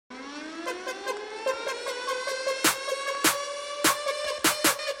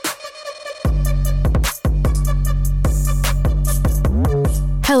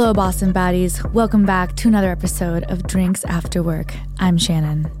Hello, Boston Baddies. Welcome back to another episode of Drinks After Work. I'm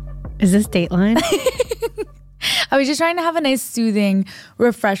Shannon. Is this Dateline? I was just trying to have a nice, soothing,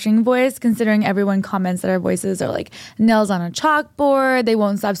 refreshing voice, considering everyone comments that our voices are like nails on a chalkboard. They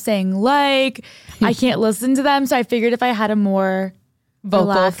won't stop saying like. I can't listen to them. So I figured if I had a more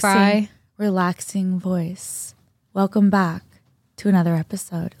relaxing voice. Welcome back to another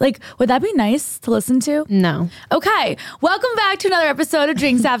episode. Like, would that be nice to listen to? No. Okay. Welcome back to another episode of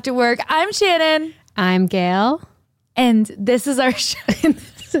Drinks After Work. I'm Shannon. I'm Gail. And this is our show.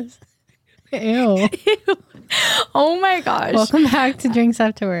 Ew. Oh my gosh. Welcome back to Drinks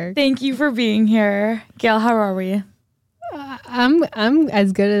After Work. Thank you for being here. Gail, how are we? I'm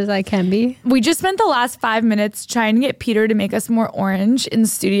as good as I can be. We just spent the last 5 minutes trying to get Peter to make us more orange in the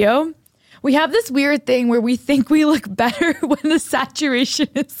studio. We have this weird thing where we think we look better when the saturation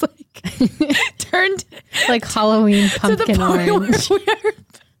is like turned like Halloween pumpkin orange. We are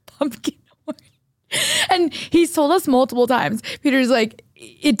pumpkin orange. And he's told us multiple times, Peter's like,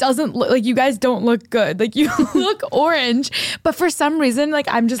 it doesn't look like you guys don't look good. Like you look orange. But for some reason, like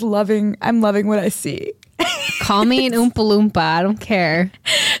I'm loving what I see. Call me an Oompa Loompa. I don't care.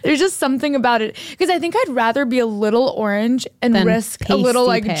 There's just something about it. Because I think I'd rather be a little orange and than risk a little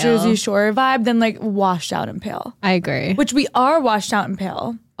like pale. Jersey Shore vibe than like washed out and pale. I agree. Which we are washed out and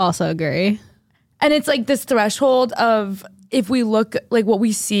pale. Also agree. And it's like this threshold of if we look like what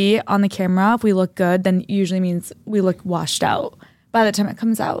we see on the camera, if we look good, then it usually means we look washed out by the time it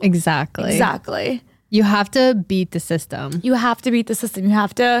comes out. Exactly. You have to beat the system. You have to beat the system. You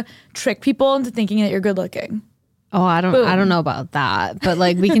have to trick people into thinking that you're good looking. Oh, I don't know about that. But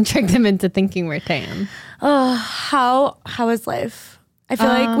like we can trick them into thinking we're tan. How is life? I feel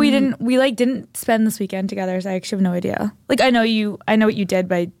like we didn't spend this weekend together, so I actually have no idea. Like I know what you did,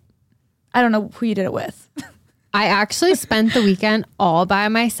 but I don't know who you did it with. I actually spent the weekend all by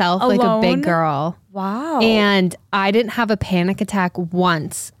myself, Alone? like a big girl. Wow. And I didn't have a panic attack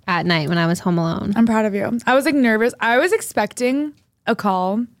once at night when I was home alone. I'm proud of you. I was like nervous. I was expecting a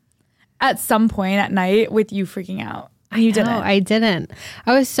call at some point at night with you freaking out. And you didn't. I didn't.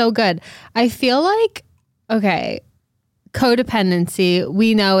 I was so good. I feel like, okay, codependency,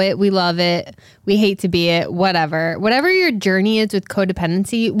 we know it, we love it, we hate to be it, whatever. Whatever your journey is with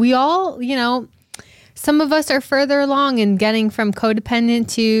codependency, we all, some of us are further along in getting from codependent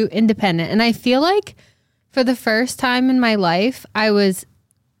to independent. And I feel like for the first time in my life, I was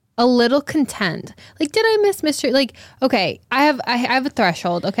a little content. Like, did I miss Mr. Like, okay, I have a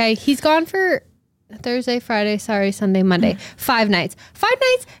threshold. Okay. He's gone for Thursday, Friday, Sunday, Monday, 5 nights. 5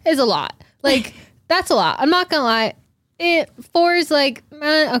 nights is a lot. Like, that's a lot. I'm not going to lie. 4 is like,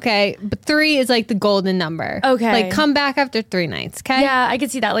 okay, but 3 is like the golden number. Okay. Like, come back after 3 nights. Okay. Yeah, I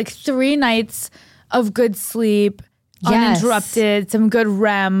could see that. Like 3 nights of good sleep, Yes. uninterrupted, some good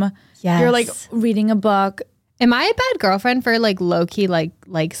REM. Yes. You're like reading a book. Am I a bad girlfriend for like low key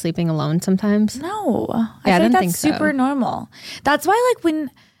like sleeping alone sometimes? No, Yeah, I feel like didn't that's think so. super normal. That's why like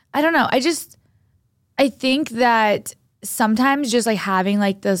when, I don't know, I think that sometimes just like having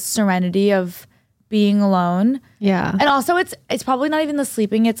like the serenity of being alone. Yeah. And also it's probably not even the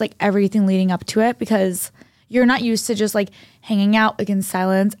sleeping, it's like everything leading up to it because you're not used to just like hanging out like in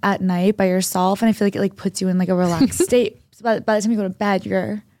silence at night by yourself. And I feel like it like puts you in like a relaxed state. So by the time you go to bed,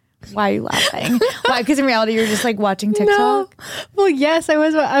 why are you laughing? Why? Because in reality, you're just like watching TikTok. No. Well, yes, I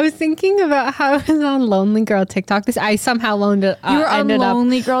was. I was thinking about how I was on Lonely Girl TikTok. I somehow loaned it. You were on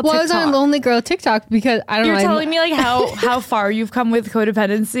Lonely Girl TikTok. Well, I was on Lonely Girl TikTok because I don't know. You're telling me like how far you've come with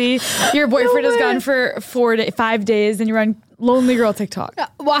codependency. Your boyfriend has gone for 5 days, and you're on Lonely Girl TikTok.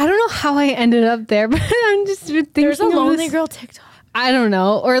 Well, I don't know how I ended up there, but I'm just thinking. There's a Lonely Girl TikTok. I don't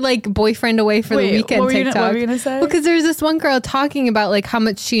know. Or like boyfriend away for the weekend TikTok. What were you going to say? Because there's this one girl talking about like how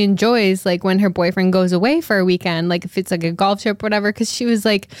much she enjoys like when her boyfriend goes away for a weekend, like if it's like a golf trip or whatever. Because she was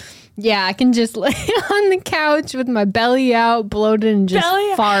like, yeah, I can just lay on the couch with my belly out, bloated, and just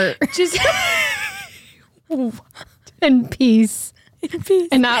fart. Just in peace.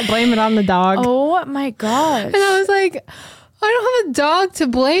 And not blame it on the dog. Oh my gosh. And I was like, I don't have a dog to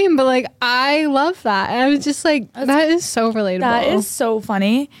blame, but like I love that. And I was just like, that is so relatable. That is so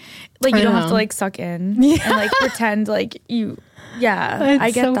funny. Like you don't have to like suck in and like pretend like you. Yeah, it's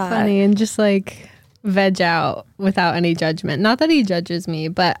I get so that. funny and just like veg out without any judgment. Not that he judges me,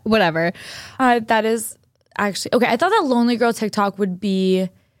 but whatever. That is actually okay. I thought that Lonely Girl TikTok would be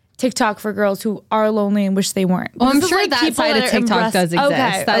TikTok for girls who are lonely and wish they weren't. Well, I'm sure that side of TikTok does exist.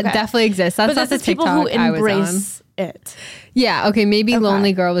 Okay, that definitely exists. That's not the people TikTok who I was on. embrace it. Yeah, okay, maybe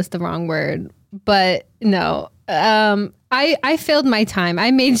lonely girl was the wrong word, but no. I filled my time.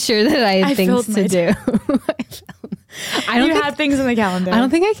 I made sure that I had things to do. I don't You think, had things in the calendar. I don't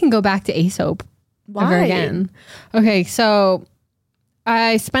think I can go back to Aesop ever Why? again. Okay, so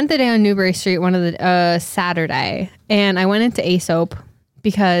I spent the day on Newbury Street one of the Saturday, and I went into Aesop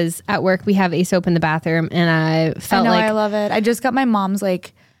because at work we have Aesop in the bathroom, and I felt like I love it. I just got my mom's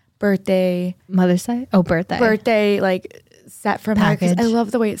like birthday Mother's Day. Oh, birthday like set from her 'cause Package. I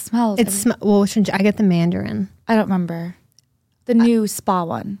love the way it smells. Well, which one, I get the Mandarin. I don't remember the new spa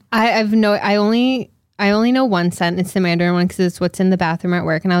one. I only know one scent. It's the Mandarin one because it's what's in the bathroom at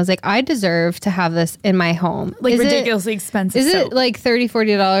work. And I was like, I deserve to have this in my home. Like Is it- ridiculously expensive. Is soap. it like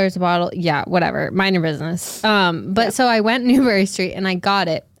 $30-$40 a bottle? Yeah, whatever. Mind your business. But so I went Newbury Street and I got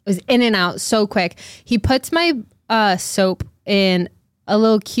it. It was in and out so quick. He puts my soap in a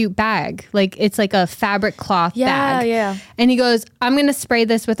little cute bag. Like it's like a fabric cloth bag. Yeah. And he goes, I'm going to spray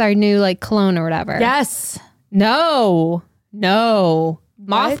this with our new like cologne or whatever. Yes. No.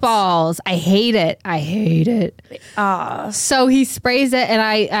 Mothballs. I hate it. So he sprays it, and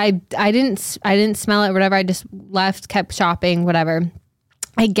I didn't smell it, whatever. I just left, kept shopping, whatever.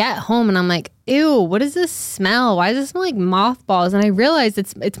 I get home and I'm like, ew, what does this smell? Why does it smell like mothballs? And I realized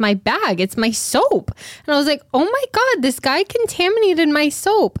it's my bag, it's my soap. And I was like, oh my God, this guy contaminated my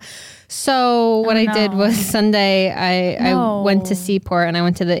soap. So what I did was Sunday, I went to Seaport, and I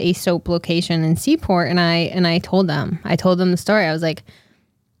went to the Aesop location in Seaport, and I told them the story. I was like,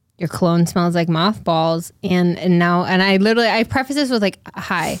 your cologne smells like mothballs. And I preface this with like,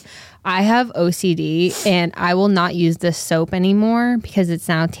 hi, I have OCD and I will not use this soap anymore because it's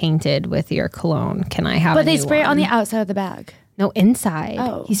now tainted with your cologne. Can I have But a they new spray it on one? the outside of the bag. No, inside.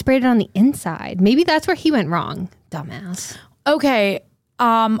 Oh. He sprayed it on the inside. Maybe that's where he went wrong. Dumbass. Okay.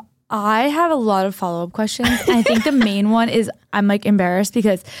 I have a lot of follow-up questions. And I think the main one is I'm like embarrassed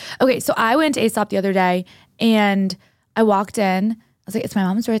because, okay, so I went to Aesop the other day and I walked in. I was like, it's my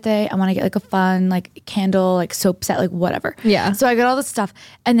mom's birthday. I want to get like a fun like candle, like soap set, like whatever. Yeah. So I got all this stuff.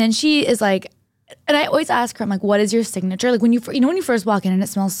 And then she is like, and I always ask her, I'm like, what is your signature? Like when you when you first walk in and it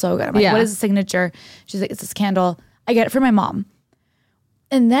smells so good. I'm like, Yeah. what is the signature? She's like, it's this candle. I get it from my mom.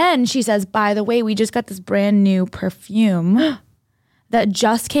 And then she says, by the way, we just got this brand new perfume that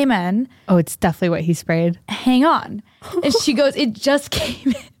just came in. Oh, it's definitely what he sprayed. Hang on. And she goes, it just came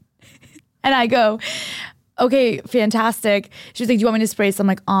in. And I go, okay, fantastic. She was like, do you want me to spray some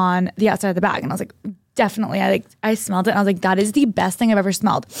like on the outside of the bag? And I was like, definitely. I smelled it and I was like, that is the best thing I've ever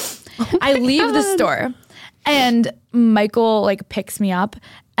smelled. I leave the store and Michael like picks me up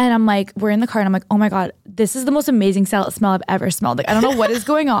and I'm like, we're in the car and I'm like, oh my God, this is the most amazing smell I've ever smelled. Like, I don't know what is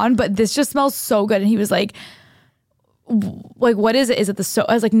going on, but this just smells so good. And he was like, what is it? Is it the soap?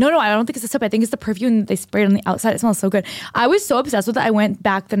 I was like, no, I don't think it's the soap. I think it's the perfume that they sprayed on the outside. It smells so good. I was so obsessed with it. I went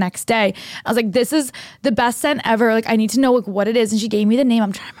back the next day. I was like, this is the best scent ever. Like, I need to know like what it is. And she gave me the name.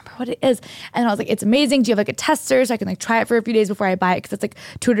 I'm trying to remember what it is. And I was like, it's amazing. Do you have like a tester so I can like try it for a few days before I buy it? Because it's like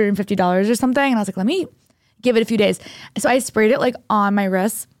 $250 or something. And I was like, let me give it a few days. So I sprayed it like on my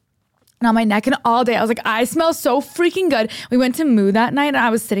wrists and on my neck and all day. I was like, I smell so freaking good. We went to Moo that night and I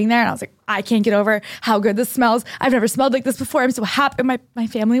was sitting there and I was like, I can't get over how good this smells. I've never smelled like this before. I'm so happy. And my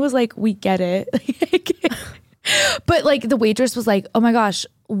family was like, we get it. But like the waitress was like, oh my gosh,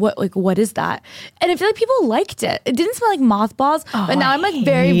 what is that? And I feel like people liked it. It didn't smell like mothballs. But now I'm like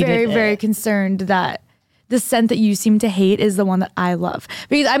very, very, very concerned that the scent that you seem to hate is the one that I love.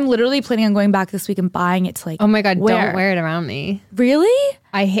 Because I'm literally planning on going back this week and buying it to like, Oh my God, wear. don't wear it around me. Really?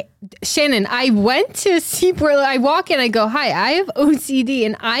 I hate Shannon. I went to Seaport. I walk in. I go, "Hi, I have OCD,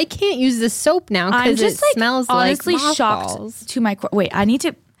 and I can't use this soap now I'm because it just like smells honestly like shocked mothballs." to my core. Wait, I need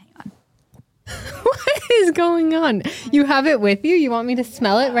to hang on. What is going on? You have it with you? You want me to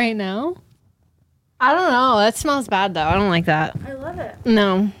smell it right now? I don't know. That smells bad though. I don't like that. I love it.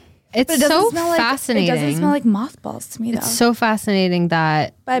 No, it's But it doesn't so smell like fascinating. It doesn't smell like mothballs to me though. It's so fascinating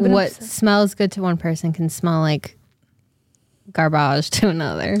that But I've been what obsessed. smells good to one person can smell like garbage to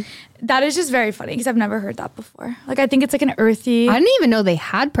another. That is just very funny because I've never heard that before. Like I think it's like an earthy. I didn't even know they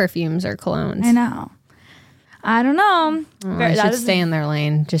had perfumes or colognes. I know. I don't know. I That should is- stay in their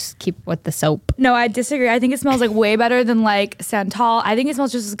lane. Just keep with the soap. No, I disagree. I think it smells like way better than like Santal. I think it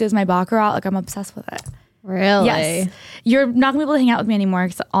smells just as good as my Baccarat. Like I'm obsessed with it. Really? Yes. You're not gonna be able to hang out with me anymore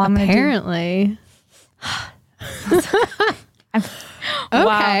because all I'm gonna do. Apparently.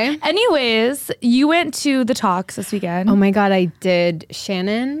 Wow. Okay. Anyways, you went to the talks this weekend. Oh my God, I did.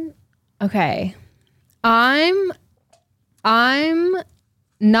 Shannon. Okay. I'm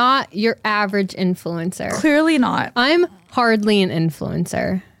not your average influencer. Clearly not. I'm hardly an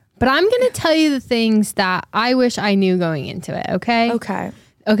influencer. But I'm going to tell you the things that I wish I knew going into it, okay? Okay.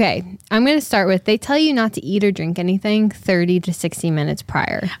 Okay, I'm going to start with, they tell you not to eat or drink anything 30 to 60 minutes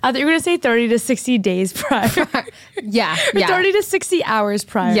prior. I thought you were going to say 30 to 60 days prior. Yeah. Or 30 to 60 hours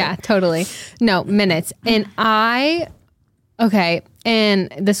prior. Yeah, totally. No, minutes. And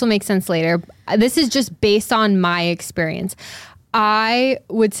and this will make sense later. This is just based on my experience. I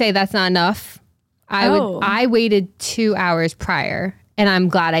would say that's not enough. I waited 2 hours prior. And I'm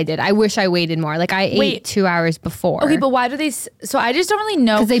glad I did. I wish I waited more. Like I ate 2 hours before. Okay, but why do they? So I just don't really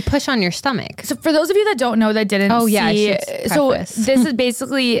know. Because they push on your stomach. So for those of you that don't know, that didn't see. So this is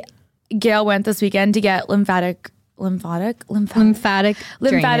basically, Gail went this weekend to get lymphatic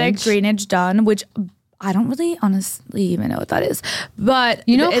drainage done, which I don't really honestly even know what that is. But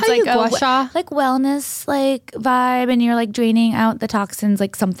you know it's how like you gua sha? like wellness like vibe, and you're like draining out the toxins,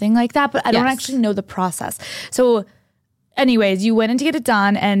 like something like that. But I don't actually know the process. So anyways, you went in to get it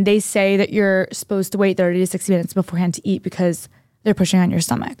done, and they say that you're supposed to wait 30 to 60 minutes beforehand to eat because they're pushing on your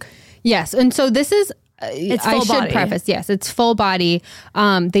stomach. Yes. And so this is, it's full body. Preface, yes, it's full body.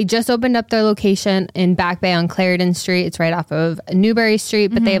 They just opened up their location in Back Bay on Clarendon Street. It's right off of Newberry Street,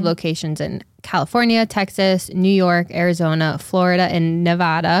 but they have locations in California, Texas, New York, Arizona, Florida, and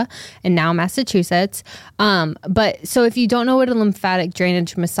Nevada, and now Massachusetts. But so if you don't know what a lymphatic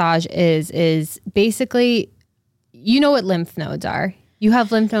drainage massage is basically, you know what lymph nodes are. You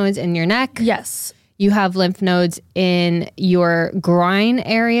have lymph nodes in your neck. Yes. You have lymph nodes in your groin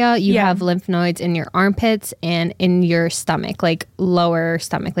area. You have lymph nodes in your armpits and in your stomach, like lower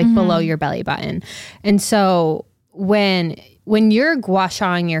stomach, like below your belly button. And so when you're gua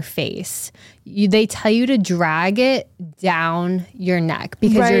shaing your face, they tell you to drag it down your neck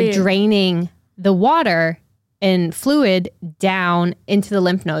because you're draining the water and fluid down into the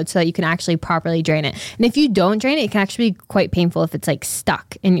lymph nodes so that you can actually properly drain it. And if you don't drain it, it can actually be quite painful if it's like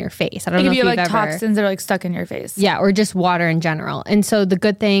stuck in your face. I don't know if you you've have like ever, toxins that are like stuck in your face. Yeah, or just water in general. And so the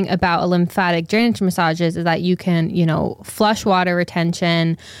good thing about a lymphatic drainage massages is that you can, flush water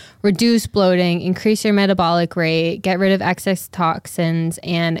retention, reduce bloating, increase your metabolic rate, get rid of excess toxins,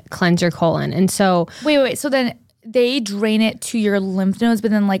 and cleanse your colon. And so wait. So then they drain it to your lymph nodes, but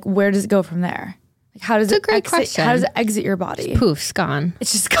then like where does it go from there? Like how does it exit? How does it exit your body? Poof's gone.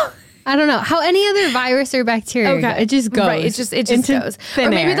 It's just gone. I don't know how any other virus or bacteria. It just goes. Right. It just goes. Or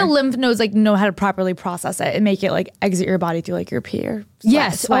maybe the lymph nodes like know how to properly process it and make it like exit your body through like your pee or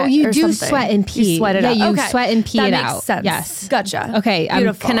sweat. You do something. sweat and pee. You sweat it out. You sweat and pee that it makes out. Sense. Yes. Gotcha. Okay.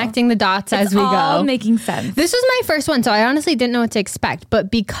 Beautiful. I'm connecting the dots as we go. All making sense. This was my first one, so I honestly didn't know what to expect. But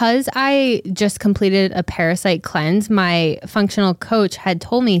because I just completed a parasite cleanse, my functional coach had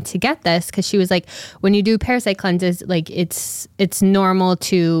told me to get this because she was like, when you do parasite cleanses, like it's normal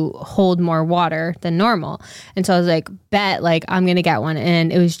to hold more water than normal. And so I was like, like I'm gonna get one.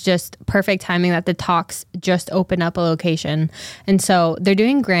 And it was just perfect timing that the Tox just opened up a location. And so they're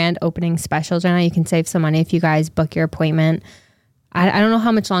doing grand opening specials right now. You can save some money if you guys book your appointment. I don't know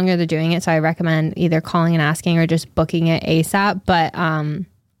how much longer they're doing it, so I recommend either calling and asking or just booking it ASAP. But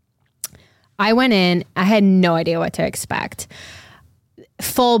I went in, I had no idea what to expect.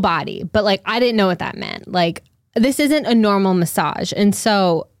 Full body, but like I didn't know what that meant. Like this isn't a normal massage. And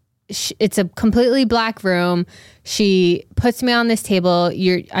so it's a completely black room. She puts me on this table.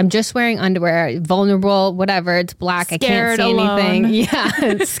 I'm just wearing underwear, vulnerable, whatever. It's black. Scared, I can't see anything.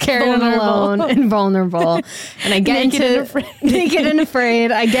 Yeah, scared and alone and vulnerable. And I get naked and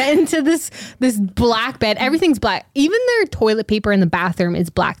afraid. I get into this black bed. Everything's black. Even their toilet paper in the bathroom is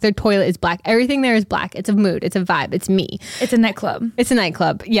black. Their toilet is black. Everything there is black. It's a mood. It's a vibe. It's me. It's a nightclub. It's a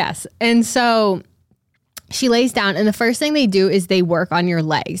nightclub. Yes. And so she lays down, and the first thing they do is they work on your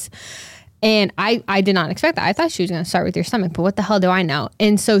legs. And I did not expect that. I thought she was going to start with your stomach, but what the hell do I know?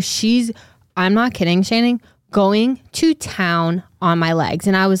 And so I'm not kidding, Shannon, going to town on my legs.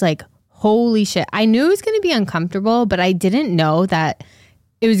 And I was like, holy shit. I knew it was going to be uncomfortable, but I didn't know that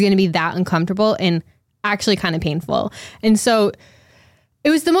it was going to be that uncomfortable and actually kind of painful. And so it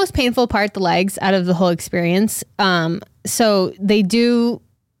was the most painful part, the legs, out of the whole experience. So they do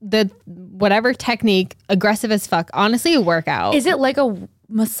the whatever technique, aggressive as fuck, honestly a workout. Is it like a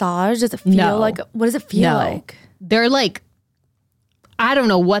massage? Does it feel like, what does it feel like? They're like, I don't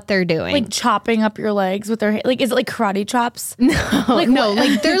know what they're doing. Like chopping up your legs with their, like, is it like karate chops? No,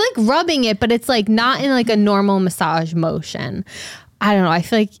 like they're like rubbing it, but it's like not in like a normal massage motion. I don't know. I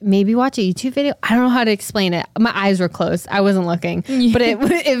feel like maybe watch a YouTube video. I don't know how to explain it. My eyes were closed. I wasn't looking, but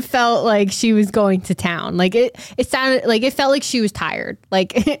it felt like she was going to town. Like it sounded like it felt like she was tired.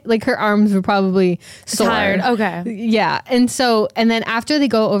 Like like her arms were probably sore. Tired. Okay. Yeah. And then after they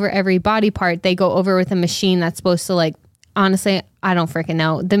go over every body part, they go over with a machine that's supposed to like, honestly, I don't freaking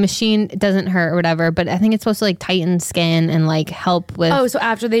know. The machine doesn't hurt or whatever, but I think it's supposed to like tighten skin and like help with. Oh, so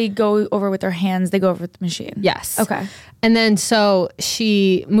after they go over with their hands, they go over with the machine. Yes. Okay. And then so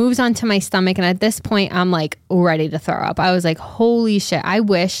she moves onto my stomach, and at this point I'm like ready to throw up. I was like, holy shit, I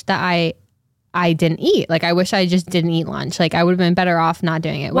wish that I didn't eat. Like, I wish I just didn't eat lunch. Like, I would have been better off not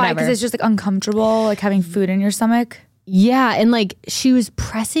doing it. Why? Whatever. Because it's just like uncomfortable, like having food in your stomach. Yeah. And like she was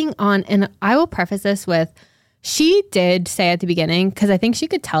pressing on, and I will preface this with, she did say at the beginning, because I think she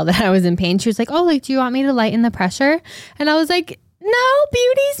could tell that I was in pain. She was like, oh, like, do you want me to lighten the pressure? And I was like, no,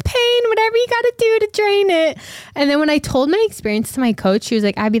 beauty's pain, whatever you got to do to drain it. And then when I told my experience to my coach, she was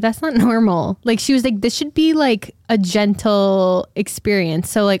like, Abby, that's not normal. Like, she was like, this should be like a gentle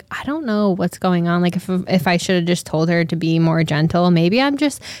experience. So like, I don't know what's going on. Like if I should have just told her to be more gentle, maybe I'm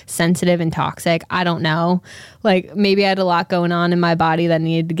just sensitive and toxic. I don't know. Like, maybe I had a lot going on in my body that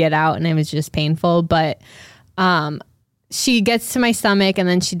needed to get out, and it was just painful. But she gets to my stomach, and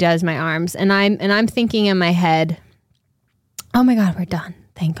then she does my arms, and I'm thinking in my head, oh my God, we're done.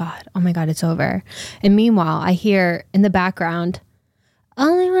 Thank God. Oh my God, it's over. And meanwhile, I hear in the background,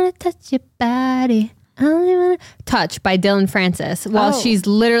 only want to touch your body. Only want to touch by Dylan Francis while she's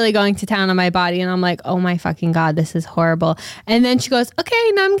literally going to town on my body. And I'm like, oh my fucking God, this is horrible. And then she goes,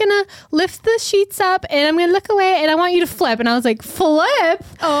 okay, now I'm going to lift the sheets up and I'm going to look away and I want you to flip. And I was like, flip?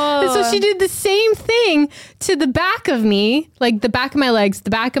 Oh. And so she did the same thing to the back of me, like the back of my legs,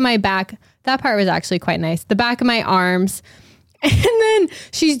 the back of my back. That part was actually quite nice. The back of my arms. And then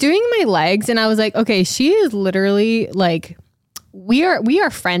she's doing my legs, and I was like, okay, she is literally like, we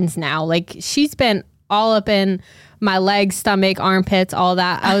are friends now. Like, she's been all up in my legs, stomach, armpits, all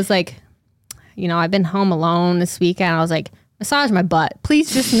that. I was like, you know, I've been home alone this weekend. I was like, massage my butt.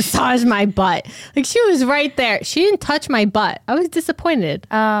 Please just massage my butt. Like, she was right there. She didn't touch my butt. I was disappointed.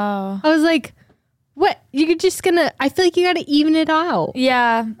 Oh. I was like, what? You're just gonna, I feel like you got to even it out.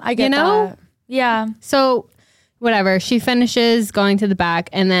 Yeah, I get that. Yeah. So whatever, she finishes going to the back,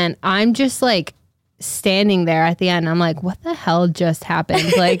 and then I'm just like standing there at the end. I'm like, what the hell just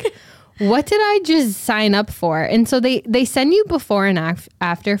happened? Like, what did I just sign up for? And so they send you before and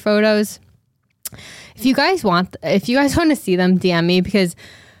after photos. If you guys want to see them, DM me, because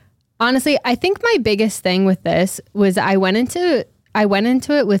honestly, I think my biggest thing with this was I went into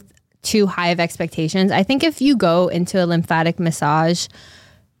it with too high of expectations. I think if you go into a lymphatic massage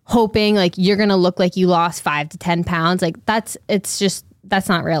hoping like you're gonna look like you lost 5 to 10 pounds, like that's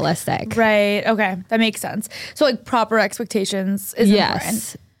not realistic. Right. Okay. That makes sense. So like proper expectations is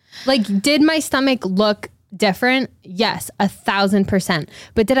important. Like, did my stomach look different? Yes, 1,000%.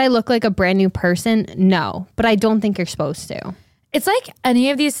 But did I look like a brand new person? No. But I don't think you're supposed to. It's like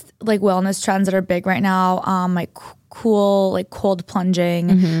any of these like wellness trends that are big right now, like cool, like cold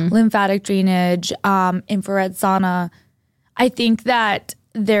plunging, lymphatic drainage, infrared sauna. I think that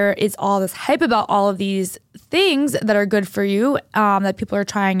there is all this hype about all of these things that are good for you, that people are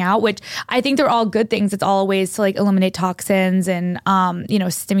trying out, which I think they're all good things. It's all ways to like eliminate toxins and,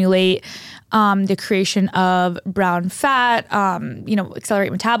 stimulate the creation of brown fat,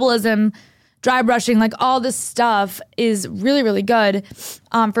 accelerate metabolism, dry brushing, like all this stuff is really, really good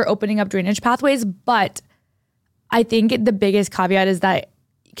for opening up drainage pathways. But I think the biggest caveat is that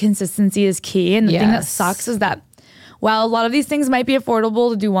consistency is key. And the thing that sucks is that while a lot of these things might be affordable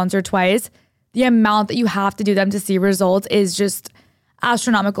to do once or twice, the amount that you have to do them to see results is just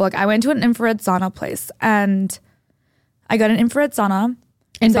astronomical. Like, I went to an infrared sauna place and I got an infrared sauna.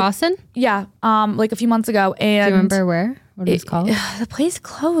 In Boston? Yeah. Like a few months ago. And do you remember where? What it was called? The place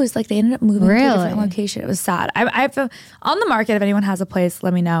closed. Like, they ended up moving to a different location. It was sad. I've on the market, if anyone has a place,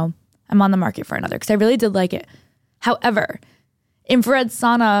 let me know. I'm on the market for another because I really did like it. However, infrared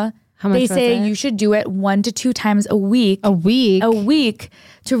sauna, they say you should do it 1 to 2 times a week. A week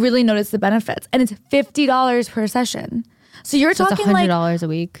to really notice the benefits. And it's $50 per session. So you're talking it's $100 a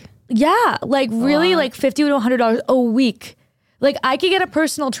week. Yeah, like really like $50 to $100 a week. Like, I could get a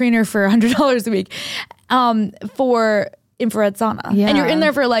personal trainer for $100 a week for infrared sauna. Yeah. And you're in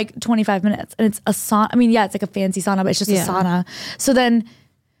there for like 25 minutes. And it's a sauna. I mean, yeah, it's like a fancy sauna, but it's just a sauna. So then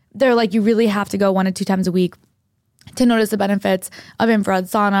they're like, you really have to go 1 to 2 times a week to notice the benefits of infrared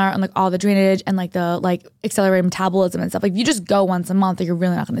sauna and like all the drainage and like the like accelerated metabolism and stuff. Like, if you just go once a month, like, you're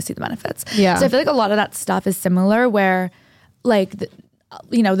really not going to see the benefits. Yeah. So I feel like a lot of that stuff is similar, where like the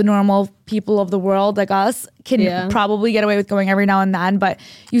normal people of the world like us can probably get away with going every now and then. But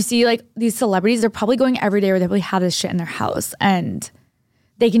you see like these celebrities, they're probably going every day, or they probably have this shit in their house, and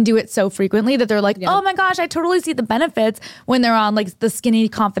they can do it so frequently that they're like, oh my gosh, I totally see the benefits when they're on like the Skinny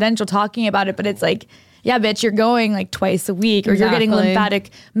Confidential talking about it. But it's like, yeah, bitch, you're going like twice a week, or you're getting Exactly. lymphatic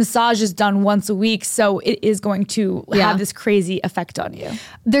massages done once a week. So it is going to Yeah. have this crazy effect on you.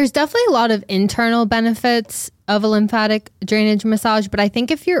 There's definitely a lot of internal benefits of a lymphatic drainage massage, but I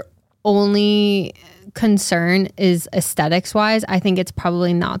think if your only concern is aesthetics wise, I think it's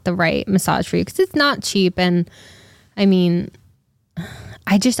probably not the right massage for you because it's not cheap. And I mean,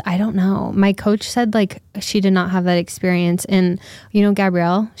 I don't know. My coach said like she did not have that experience, and you know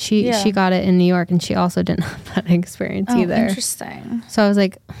Gabrielle, she got it in New York, and she also didn't have that experience either. Interesting. So I was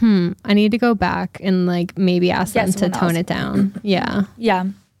like, I need to go back and like maybe ask Get them to someone tone else. it down. Yeah, Yeah,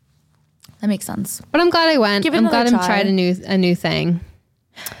 that makes sense. but I'm glad I went. Give it I'm glad another I try. tried a new thing.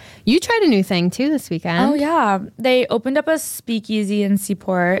 You tried a new thing too this weekend. Oh yeah, they opened up a speakeasy in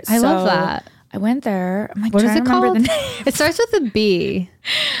Seaport. I love so that. I went there. I'm like, What is trying it to remember called? the name. It starts with a B.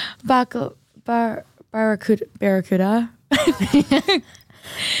 Barracuda.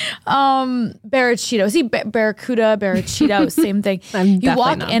 Barracuda. See, Barracuda, Barracuda, same thing. I'm You definitely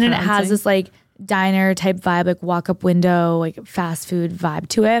walk not in and it has pronouncing. this like diner type vibe, like walk up window, like fast food vibe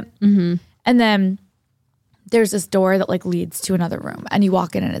to it. Mm-hmm. And then there's this door that like leads to another room, and you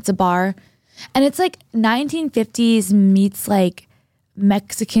walk in and it's a bar, and it's like 1950s meets like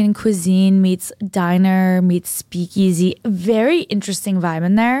Mexican cuisine meets diner meets speakeasy. Very interesting vibe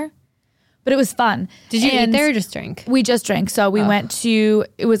in there, but it was fun. Did you eat And there or just drink? we just drank. So we went to,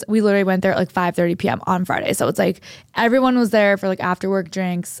 we literally went there at like 5:30 p.m. on Friday. So it's like everyone was there for like after work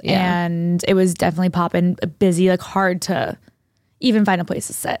drinks, Yeah. and it was definitely popping, busy, like hard to even find a place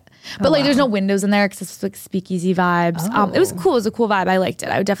to sit. But like there's no windows in there because it's like speakeasy vibes. It was cool. It was a cool vibe. I liked it.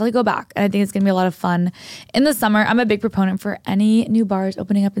 I would definitely go back. And I think it's going to be a lot of fun in the summer. I'm a big proponent for any new bars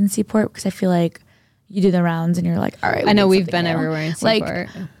opening up in Seaport because I feel like you do the rounds and you're like, all right. I know need we've something been new. everywhere in Like, Seaport.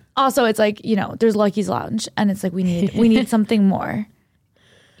 also, it's like, you know, there's Lucky's Lounge, and it's like we need something more,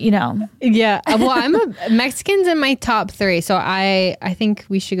 you know. Yeah. Well, I'm a Mexicans in my top 3, so I think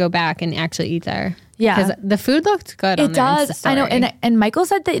we should go back and actually eat there. Yeah. because the food looked good. on It their Insta does. I know. story. And Michael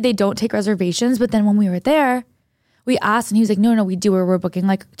said that they don't take reservations, but then when we were there, we asked, and he was like, no, we do. We're booking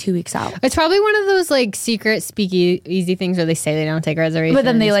like 2 weeks out. It's probably one of those like secret speakeasy things where they say they don't take reservations, But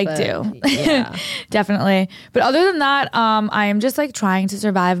then they like do. Yeah. Definitely. But other than that, I am just like trying to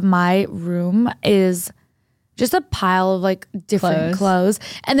survive. My room is just a pile of like different clothes.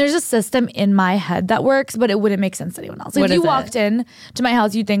 And there's a system in my head that works, but it wouldn't make sense to anyone else. Like What if you is it? walked in to my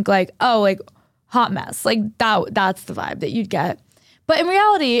house, you'd think like, oh, like hot mess. Like that's the vibe that you'd get. But in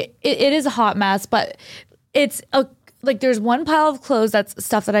reality, it is a hot mess, but it's like there's one pile of clothes that's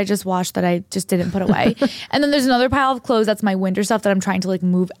stuff that I just washed that I just didn't put away. And then there's another pile of clothes that's my winter stuff that I'm trying to like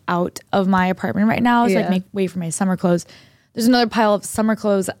move out of my apartment right now. So like Yeah. make way for my summer clothes. There's another pile of summer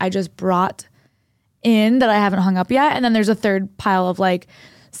clothes that I just brought in that I haven't hung up yet. And then there's a third pile of like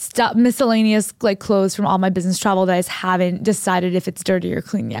stuff, miscellaneous like clothes from all my business travel that I just haven't decided if it's dirty or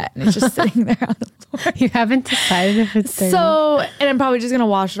clean yet. And it's just sitting there on the floor. You haven't decided if it's dirty. So, and I'm probably just gonna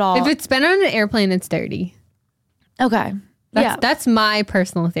wash it all. if it's been on an airplane, it's dirty. Okay. That's my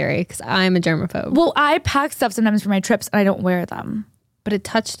personal theory because I'm a germaphobe. Well, I pack stuff sometimes for my trips and I don't wear them. But it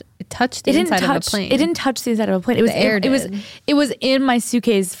touched the inside of the plane. It didn't touch the inside of a plane. It was The air it was in my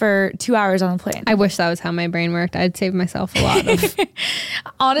suitcase for 2 hours on the plane. I wish that was how my brain worked. I'd save myself a lot of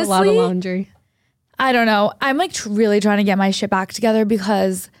Honestly, a lot of laundry. I don't know. I'm like really trying to get my shit back together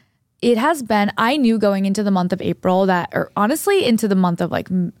because it has been, I knew going into the month of April that, or honestly into the month of like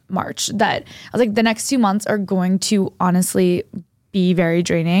March, that I was like, the next 2 months are going to honestly be very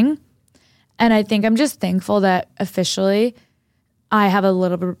draining. And I think I'm just thankful that officially I have a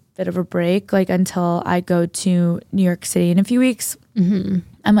little bit of a break, like until I go to New York City in a few weeks. Mm-hmm.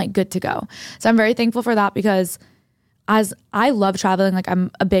 I'm like good to go. So I'm very thankful for that because as I love traveling, like I'm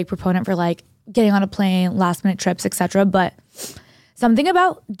a big proponent for like getting on a plane, last minute trips, etc. But something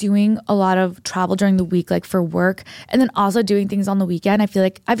about doing a lot of travel during the week, like for work, and then also doing things on the weekend, I feel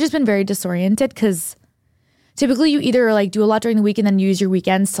like I've just been very disoriented because typically you either like do a lot during the week and then use your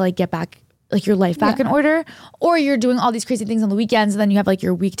weekends to like get back like your life back in order, or you're doing all these crazy things on the weekends and then you have like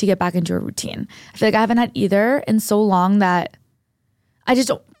your week to get back into a routine. I feel like I haven't had either in so long that I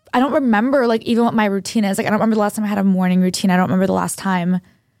don't remember like even what my routine is. Like I don't remember the last time I had a morning routine. I don't remember the last time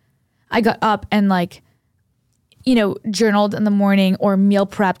I got up and like, you know, journaled in the morning or meal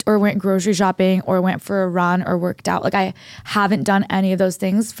prepped or went grocery shopping or went for a run or worked out. Like I haven't done any of those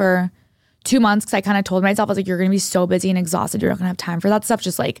things for 2 months because I kind of told myself, I was like, you're going to be so busy and exhausted. You're not going to have time for that stuff.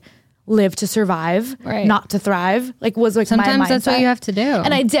 Just like live to survive, Right. not to thrive. Like was like my Sometimes that's what mindset. you have to do.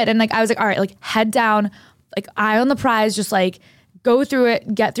 And I did. And like, I was like, all right, like head down, like eye on the prize, just like go through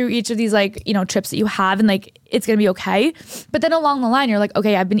it, get through each of these like, you know, trips that you have and like, it's going to be okay. But then along the line, you're like,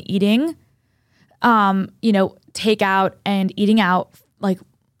 okay, I've been eating takeout and eating out like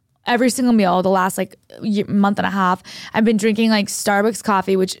every single meal the last like month and a half. I've been drinking like Starbucks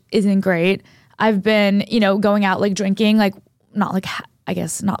coffee, which isn't great. I've been, going out like drinking, like not like I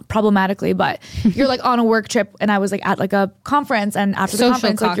guess not problematically, but you're like on a work trip and I was like at like a conference and after the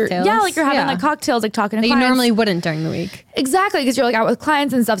Social conference, like you're having like cocktails, like talking to that clients. you normally wouldn't during the week. Exactly, because you're like out with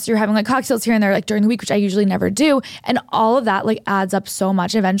clients and stuff, so you're having like cocktails here and there like during the week, which I usually never do, and all of that like adds up so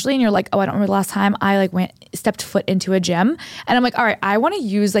much eventually, and you're like, oh, I don't remember the last time I like stepped foot into a gym, and I'm like, all right, I want to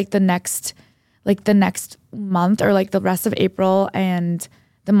use like the next month or like the rest of April and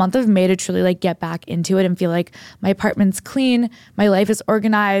the month of May to truly like get back into it and feel like my apartment's clean, my life is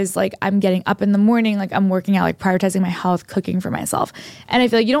organized, like I'm getting up in the morning, like I'm working out, like prioritizing my health, cooking for myself. And I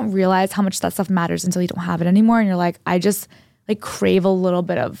feel like you don't realize how much that stuff matters until you don't have it anymore. And you're like, I just like crave a little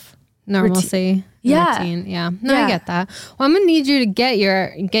bit of normalcy. Routine. Yeah. No, I get that. Well, I'm gonna need you to get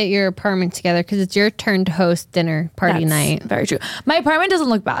your apartment together because it's your turn to host dinner party night. Very true. My apartment doesn't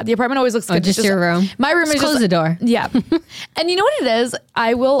look bad. The apartment always looks good. Just your room. My room is close the door. Yeah. And you know what it is?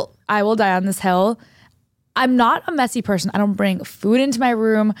 I will die on this hill. I'm not a messy person. I don't bring food into my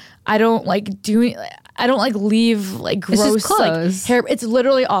room. I don't like leave like gross clothes. Like hair. It's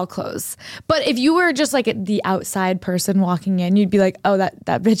literally all clothes. But if you were just like the outside person walking in, you'd be like, oh, that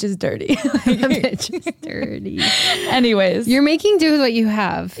bitch is dirty. That bitch is dirty. Anyways, you're making do with what you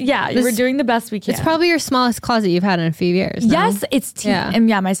have. Yeah, we're doing the best we can. It's probably your smallest closet you've had in a few years. No? Yes, it's and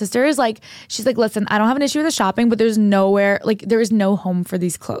my sister is like, she's like, listen, I don't have an issue with the shopping, but there's nowhere, like there is no home for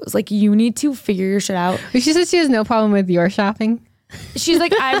these clothes. Like you need to figure your shit out. She says she has no problem with your shopping. She's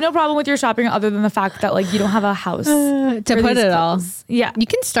like, I have no problem with your shopping other than the fact that like you don't have a house to put it all. Yeah. You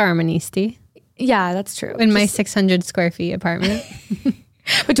can star them in Eastie. Yeah, that's true. In my 600 square feet apartment.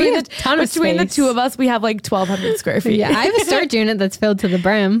 between the two of us, we have like 1,200 square feet. Yeah, I have a storage unit that's filled to the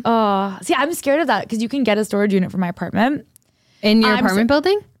brim. Oh, see, I'm scared of that because you can get a storage unit for my apartment. In your apartment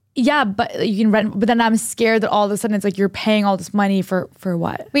building? Yeah, but you can rent. But then I'm scared that all of a sudden it's like you're paying all this money for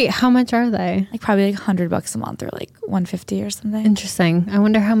what? Wait, how much are they? Like probably like $100 a month or like $150 or something. Interesting. I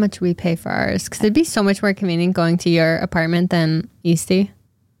wonder how much we pay for ours because it'd be so much more convenient going to your apartment than Eastie.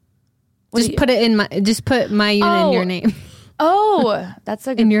 Just put my unit in your name. Oh, that's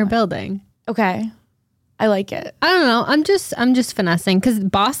a good in your point. Building. Okay. I like it. I don't know. I'm just finessing because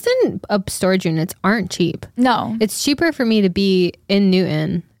Boston storage units aren't cheap. No. It's cheaper for me to be in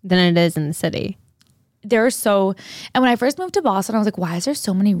Newton than it is in the city. And when I first moved to Boston, I was like, why is there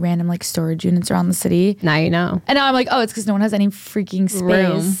so many random like storage units around the city? Now you know. And now I'm like, oh, it's because no one has any freaking space.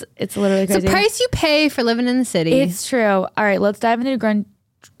 Room. It's literally crazy. It's the price you pay for living in the city. It's true. All right, let's dive into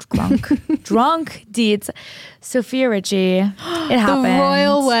drunk deeds. Sophia Richie. It happened. The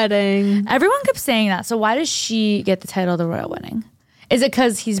royal wedding. Everyone kept saying that. So why does she get the title of the royal wedding? Is it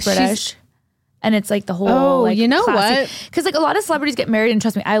because he's British? And it's like the whole like, you know classy. what? Because like a lot of celebrities get married, and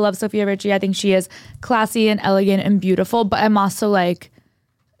trust me, I love Sophia Richie. I think she is classy and elegant and beautiful. But I'm also like,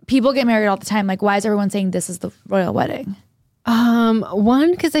 people get married all the time. Like, why is everyone saying this is the royal wedding?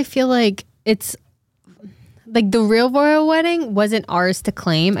 One, because I feel like it's like the real royal wedding wasn't ours to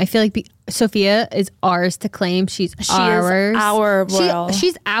claim. I feel like Sophia is ours to claim. She's ours. Is our royal.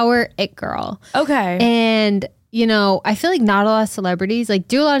 She's our it girl. Okay. And I feel like not a lot of celebrities, like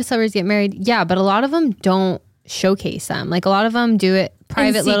do a lot of celebrities get married? Yeah, but a lot of them don't showcase them. Like a lot of them do it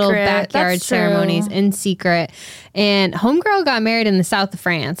private little backyard ceremonies in secret. And homegirl got married in the south of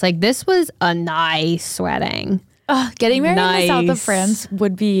France. Like this was a nice wedding. Getting married in the south of France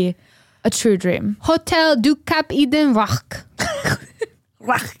would be a true dream. Hotel du Cap Eden Rock.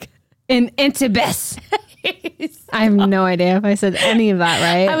 In Intibes. I have no idea if I said any of that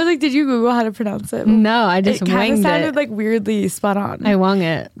right. I was like, did you Google how to pronounce it? No, I just winged it. It kind of sounded like weirdly spot on. I wung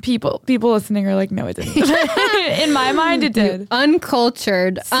it. People listening are like, no, it didn't. In my mind, it did.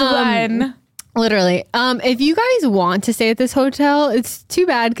 Uncultured. Literally. If you guys want to stay at this hotel, it's too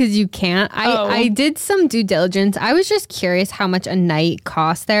bad because you can't. I did some due diligence. I was just curious how much a night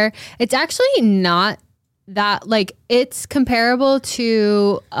costs there. It's actually not that, like, it's comparable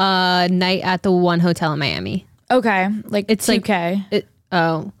to a night at the one hotel in Miami. Okay. Like it's $2K.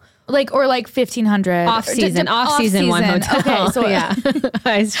 Like, or like 1,500 off season, one hotel. Okay, so yeah,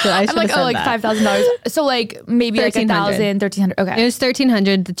 I I'm like, oh, like $5,000. So like maybe like 1,000, 1,300. Okay, it was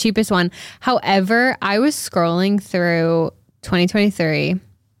 1,300, the cheapest one. However, I was scrolling through 2023,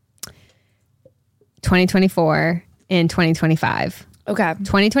 2024, and 2025. Okay,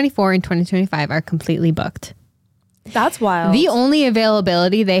 2024 and 2025 are completely booked. That's wild. The only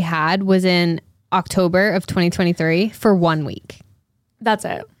availability they had was in October of 2023 for 1 week. That's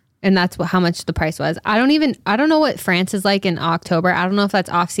it. And that's how much the price was. I don't know what France is like in October. I don't know if that's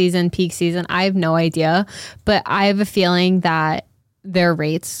off season, peak season. I have no idea. But I have a feeling that their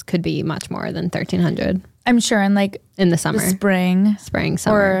rates could be much more than $1,300 I'm sure in like in the summer. the spring.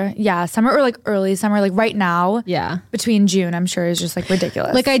 Summer. Or summer or like early summer. Like right now. Yeah. Between June, I'm sure is just like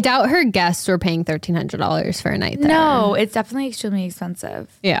ridiculous. Like I doubt her guests were paying $1,300 for a night there. No, it's definitely extremely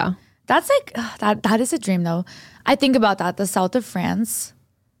expensive. Yeah. That's like, that is a dream though. I think about that, the south of France.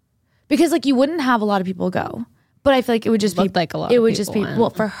 Because like you wouldn't have a lot of people go. But I feel like it would just Looked be like a lot it of would people just be went. well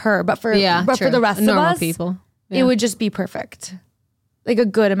for her, but for true. the rest Normal of us people. Yeah. it would just be perfect. Like a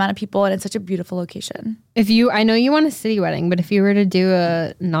good amount of people and it's such a beautiful location. I know you want a city wedding, but if you were to do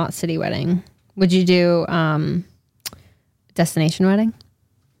a not city wedding, would you do destination wedding?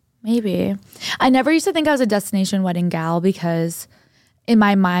 Maybe. I never used to think I was a destination wedding gal because in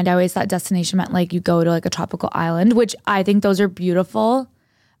my mind I always thought destination meant like you go to like a tropical island, which I think those are beautiful.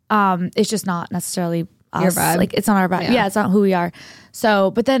 It's just not necessarily us. Your vibe. Like it's not our vibe. Yeah, it's not who we are. So,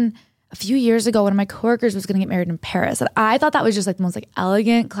 but then a few years ago, one of my coworkers was going to get married in Paris, and I thought that was just like the most like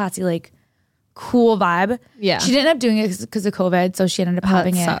elegant, classy, like cool vibe. Yeah. She didn't end up doing it because of COVID, so she ended up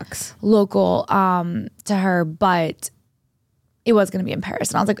having it sucks. local to her, but it was going to be in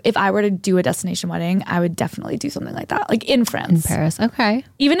Paris. And I was like, if I were to do a destination wedding, I would definitely do something like that, like in France. In Paris, okay.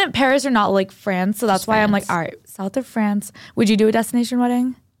 Even in Paris or not like France, so that's why I'm like, all right, south of France. Would you do a destination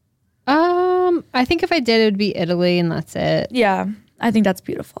wedding? I think if I did, it would be Italy, and that's it. Yeah, I think that's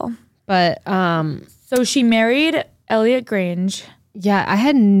beautiful. But So she married Elliot Grange. yeah, I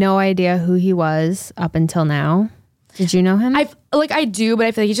had no idea who he was up until now. Did you know him? I do, but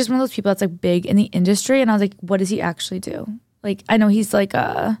I feel like he's just one of those people that's like big in the industry. And I was like, what does he actually do? Like, I know he's like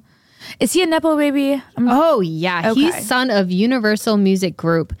is he a Nepo baby? Oh yeah, Okay. he's son of Universal Music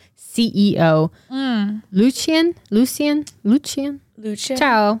Group CEO Lucien. Ciao,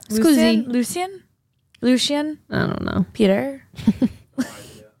 scusi. Lucian? I don't know. Peter?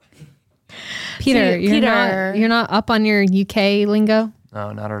 Peter, See, you're not up on your UK lingo.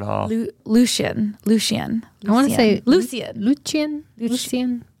 No, not at all. Lucian. I want to say Lucian.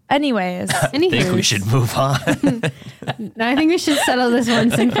 Lucian. Anyways. I think we should move on. I think we should settle this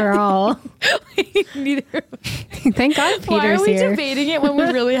once and for all. Neither. Thank God Peter's Why are we here. debating it when we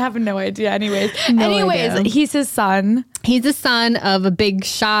really have no idea? Anyways, idea. he's his son. He's the son of a big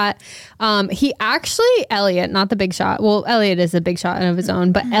shot. He actually, Elliot, not the big shot. Well, Elliot is a big shot of his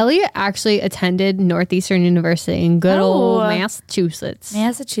own, but Elliot actually attended Northeastern University in good old Massachusetts.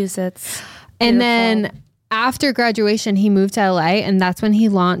 And then after graduation, he moved to LA, and that's when he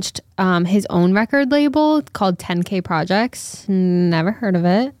launched his own record label called 10K Projects. Never heard of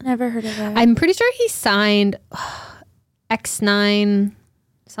it. Never heard of it. I'm pretty sure he signed X9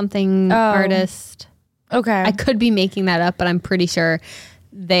 something artist. Okay. I could be making that up, but I'm pretty sure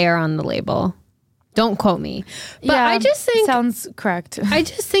they are on the label. Don't quote me. But yeah, I just think sounds correct. I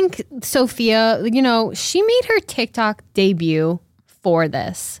just think Sophia, she made her TikTok debut for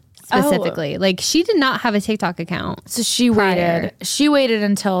this specifically. Like she did not have a TikTok account. So she prior. waited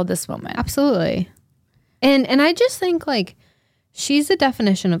until this moment. Absolutely. And I just think like she's the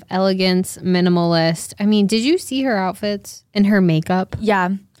definition of elegance, minimalist. I mean, did you see her outfits and her makeup?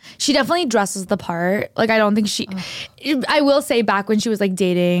 Yeah. She definitely dresses the part. Like, I don't think I will say back when she was like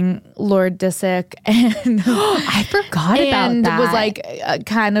dating Lord Disick and I forgot about that. was like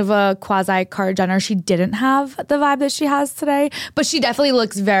kind of a quasi Kara Jenner. She didn't have the vibe that she has today, but she definitely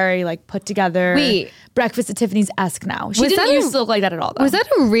looks very like put together. Wait. Breakfast at Tiffany's-esque now. She Was didn't that used to look like that at all, though. Was that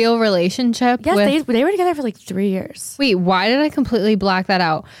a real relationship? Yes, they were together for like 3 years. Wait, why did I completely black that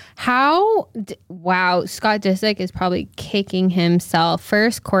out? Wow, Scott Disick is probably kicking himself.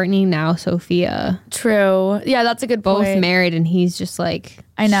 First Courtney, now Sophia. True. Yeah, that's a good Both point. married, and he's just like,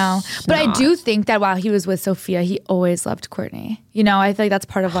 I know. But I not. do think that while he was with Sophia, he always loved Courtney. I feel like that's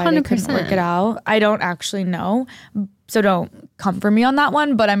part of why they couldn't 100%. work it out. I don't actually know. So don't come for me on that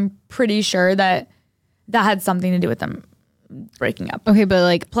one. But I'm pretty sure that had something to do with them breaking up. Okay, but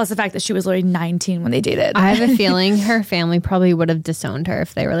like, Plus the fact that she was literally 19 when they dated. I have a feeling her family probably would have disowned her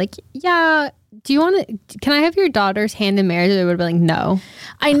if they were like, yeah, do you want to, can I have your daughter's hand in marriage? They would have been like, no.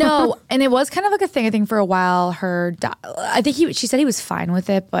 I know. And it was kind of like a thing, I think, for a while. I think she said he was fine with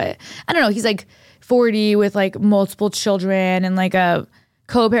it, but I don't know. He's like 40 with like multiple children and like a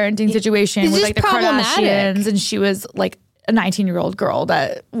co-parenting situation He's with just like the problematic. Kardashians. And she was like a 19-year-old girl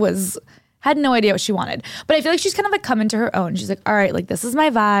that had no idea what she wanted. But I feel like she's kind of like come into her own. She's like, all right, like this is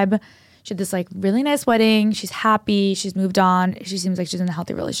my vibe. She had this like really nice wedding. She's happy. She's moved on. She seems like she's in a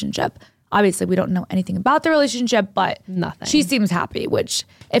healthy relationship. Obviously, we don't know anything about the relationship, but Nothing. she seems happy, which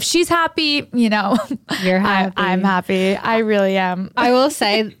if she's happy, You're happy. I'm happy. I really am. I will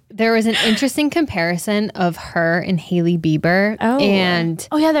say there was an interesting comparison of her and Hailey Bieber. And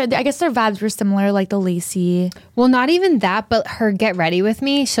yeah, I guess their vibes were similar, like the lacy. Well, not even that, but her Get Ready With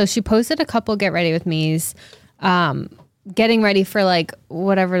Me. So she posted a couple Get Ready With Me's, getting ready for like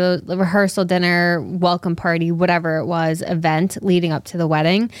whatever the rehearsal, dinner, welcome party, whatever it was, event leading up to the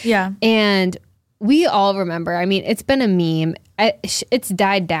wedding. Yeah. And we all remember, I mean, it's been a meme. It's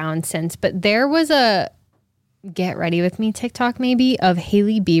died down since, but there was a Get Ready With Me TikTok maybe of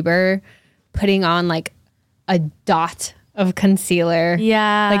Hailey Bieber putting on like a dot of concealer.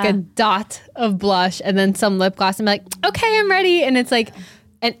 Yeah. Like a dot of blush and then some lip gloss and be like, okay, I'm ready. And it's like,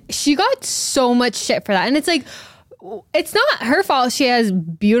 and she got so much shit for that. And it's like, it's not her fault. She has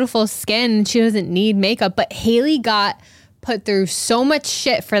beautiful skin. She doesn't need makeup. But Hailey got put through so much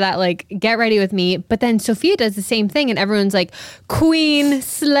shit for that, like, Get Ready With Me. But then Sophia does the same thing and everyone's like, queen,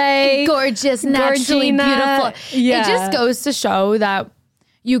 slay, gorgeous, naturally Georgina. beautiful. Yeah. It just goes to show that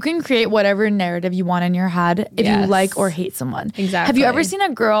you can create whatever narrative you want in your head if you like or hate someone. Exactly. Have you ever seen a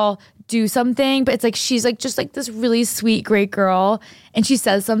girl do something, but it's like she's like just like this really sweet, great girl, and she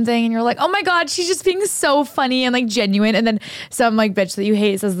says something, and you're like, oh my god, she's just being so funny and like genuine, and then some like bitch that you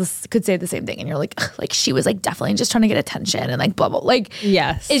hate says this could say the same thing, and you're like, ugh, like she was like definitely just trying to get attention and like blah blah. Like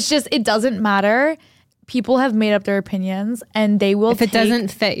Yes. it's just it doesn't matter. People have made up their opinions, and they will. If it doesn't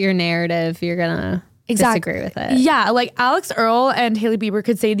fit your narrative, you're gonna disagree with it. Yeah, like Alex Earl and Hailey Bieber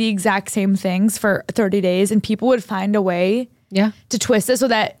could say the exact same things for 30 days, and people would find a way. Yeah. To twist it so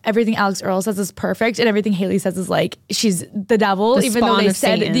that everything Alex Earl says is perfect and everything Hailey says is like she's the devil, The even though spawn they of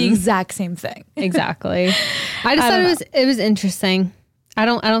said Satan. the exact same thing. Exactly. I just thought it was interesting. I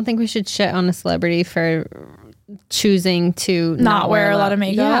don't think we should shit on a celebrity for choosing to Not wear a lot of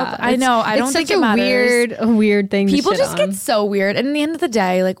makeup. I know. I don't think it's it such matters. a weird thing. People to shit just on. get so weird. And in the end of the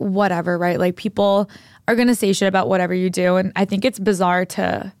day, like whatever, right? Like people are gonna say shit about whatever you do, and I think it's bizarre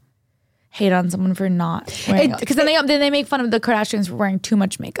to hate on someone for not wearing because then they make fun of the Kardashians for wearing too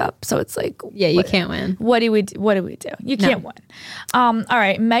much makeup. So it's like, Yeah, you can't win. What do we do? You can't win. All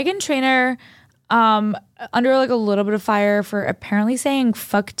right, Meghan Trainor, under like a little bit of fire for apparently saying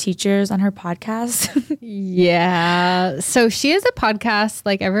 "fuck teachers" on her podcast. Yeah. So she has a podcast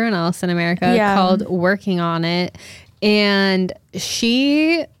like everyone else in America called Working On It, and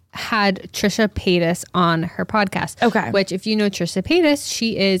she had Trisha Paytas on her podcast. Okay. Which, if you know Trisha Paytas,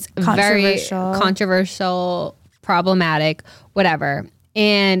 she is very controversial, problematic, whatever.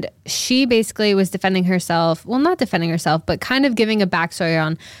 And she basically was defending herself. Well, not defending herself, but kind of giving a backstory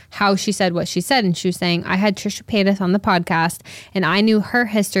on how she said what she said. And she was saying, I had Trisha Paytas on the podcast, and I knew her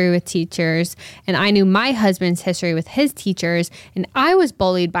history with teachers, and I knew my husband's history with his teachers, and I was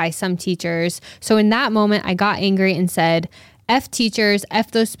bullied by some teachers. So in that moment, I got angry and said, F teachers,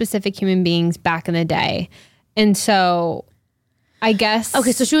 F those specific human beings back in the day. And so I guess.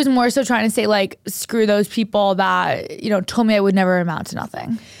 Okay, so she was more so trying to say like, screw those people that, you know, told me I would never amount to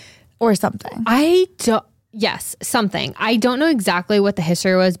nothing or something. Yes, something. I don't know exactly what the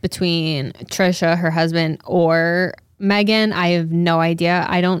history was between Trisha, her husband, or Meghan. I have no idea.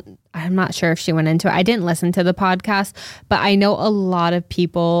 I'm not sure if she went into it. I didn't listen to the podcast, but I know a lot of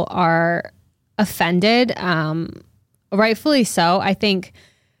people are offended. Rightfully so. I think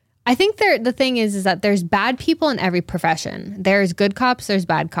the thing is that there's bad people in every profession. There's good cops, there's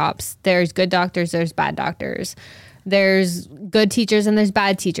bad cops. There's good doctors, there's bad doctors. There's good teachers and there's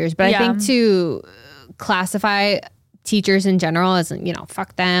bad teachers. But I think to classify teachers in general as, you know,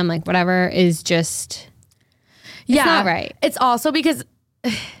 fuck them, like whatever, is just it's not right. It's also because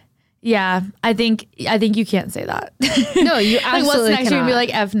I think you can't say that. No, you absolutely like what's next? You're gonna be cannot.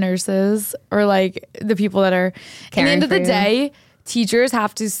 like F nurses or like the people that are at the end of the day, teachers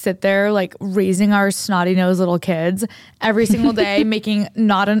have to sit there like raising our snotty nosed little kids every single day, making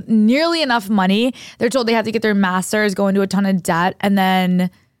not nearly enough money. They're told they have to get their masters, go into a ton of debt, and then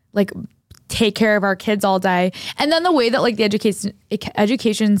like take care of our kids all day. And then the way that like the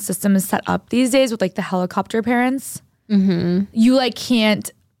education system is set up these days with like the helicopter parents, you like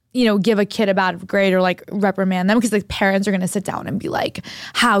can't, you know, give a kid a bad grade or like reprimand them because like parents are going to sit down and be like,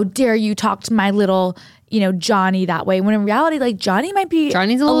 how dare you talk to my little, you know, Johnny that way. When in reality, like Johnny's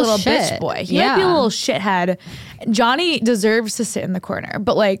a little shit. bitch boy. He might be a little shithead. Johnny deserves to sit in the corner,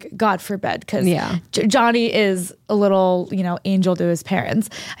 but like, God forbid, because Johnny is a little, you know, angel to his parents.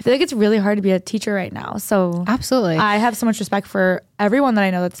 I feel like it's really hard to be a teacher right now. So Absolutely. I have so much respect for everyone that I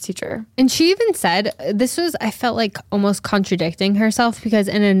know that's a teacher. And she even said, I felt like almost contradicting herself, because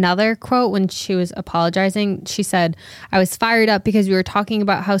in another quote when she was apologizing, she said, I was fired up because we were talking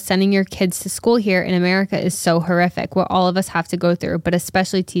about how sending your kids to school here in America is so horrific, what all of us have to go through, but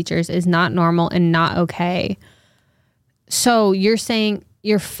especially teachers, is not normal and not okay. So you're saying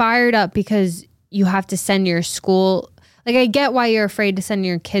you're fired up because you have to send your school. Like, I get why you're afraid to send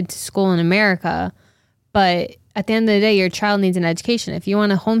your kid to school in America, but at the end of the day, your child needs an education. If you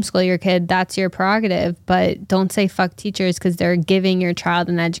want to homeschool your kid, that's your prerogative, but don't say fuck teachers because they're giving your child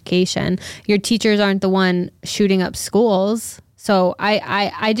an education. Your teachers aren't the one shooting up schools. So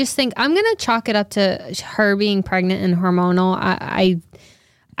I just think I'm going to chalk it up to her being pregnant and hormonal.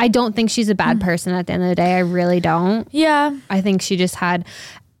 I don't think she's a bad person at the end of the day. I really don't. Yeah. I think she just had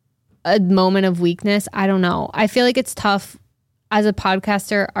a moment of weakness. I don't know. I feel like it's tough as a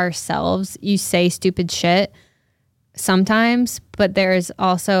podcaster ourselves. You say stupid shit sometimes, but there's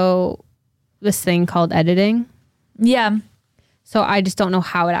also this thing called editing. Yeah. So I just don't know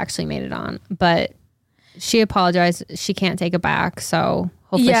how it actually made it on, but she apologized. She can't take it back. So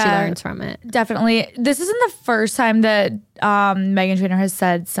hopefully she learns from it. Definitely. This isn't the first time that Meghan Trainor has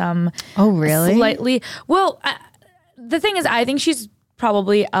said some slightly. Well, the thing is, I think she's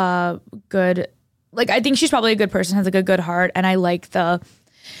probably a good, I think she's probably a good person, has a good heart. And I like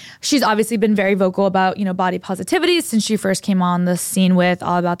she's obviously been very vocal about, body positivity since she first came on the scene with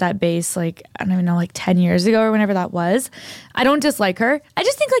All About That Bass, I don't even know, 10 years ago or whenever that was. I don't dislike her. I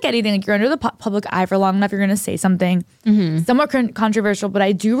just think anything, you're under the public eye for long enough, you're going to say something somewhat controversial. But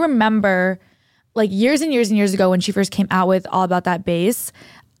I do remember years and years and years ago when she first came out with All About That Bass,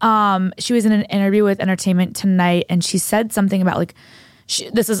 she was in an interview with Entertainment Tonight and she said something about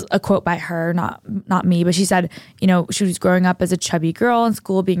this is a quote by her, not me, but she said, she was growing up as a chubby girl in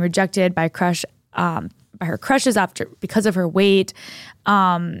school, being rejected by her crushes because of her weight,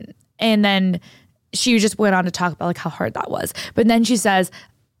 and then she just went on to talk about how hard that was. But then she says,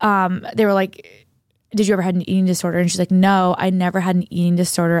 they were like, "Did you ever have an eating disorder?" And she's like, "No, I never had an eating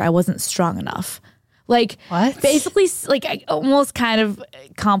disorder. I wasn't strong enough." What? Basically, almost kind of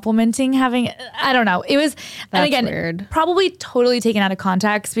complimenting having, I don't know. It was, and again, weird. Probably totally taken out of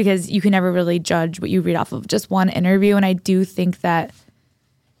context because you can never really judge what you read off of just one interview. And I do think that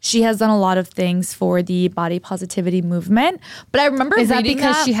she has done a lot of things for the body positivity movement. But I remember Is that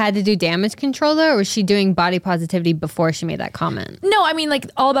because she had to do damage control though, or was she doing body positivity before she made that comment? No, I mean,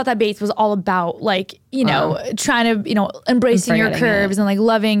 All About That Bass was all about trying to, embracing your curves and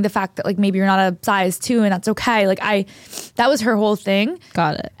loving the fact that maybe you're not a size 2 and that's okay. That was her whole thing.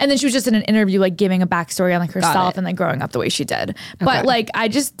 Got it. And then she was just in an interview giving a backstory on herself and growing up the way she did. But I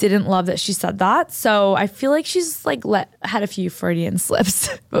just didn't love that she said that. So I feel like she's had a few Freudian slips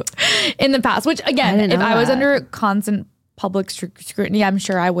in the past, which again, if I was under constant public scrutiny, I'm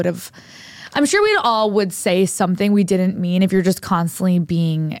sure we all would say something we didn't mean if you're just constantly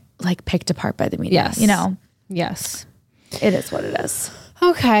being picked apart by the media. Yes. Yes. It is what it is.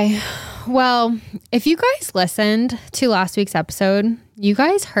 Okay. Well, if you guys listened to last week's episode, you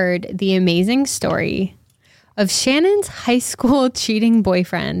guys heard the amazing story of Shannon's high school cheating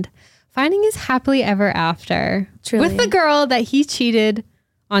boyfriend finding his happily ever after with the girl that he cheated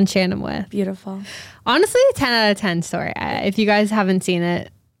on Shannon with. Beautiful. Honestly, a 10 out of 10 story. If you guys haven't seen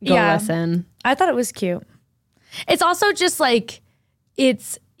it, go listen. I thought it was cute. It's also just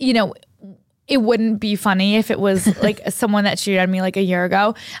it's, it wouldn't be funny if it was someone that cheated on me a year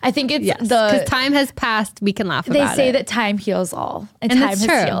ago. I think it's because time has passed. We can laugh about it. They say that time heals all and time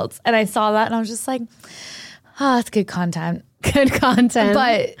has healed. And I saw that and I was just it's good content. Good content.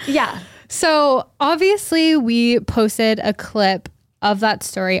 But yeah. So obviously we posted a clip of that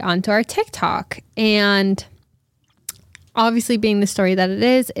story onto our TikTok, and obviously being the story that it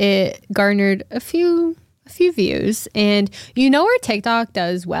is, it garnered a few views. And our TikTok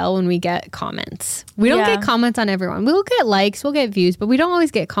does well when we get comments. We don't get comments on everyone. We'll get likes, we'll get views, but we don't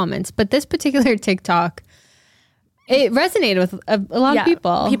always get comments. But this particular TikTok, it resonated with a lot of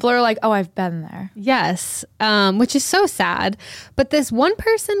people. People are like, "Oh, I've been there." Yes, which is so sad. But this one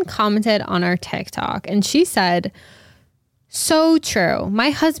person commented on our TikTok and she said, "So true.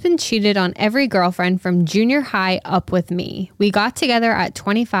 My husband cheated on every girlfriend from junior high up with me. We got together at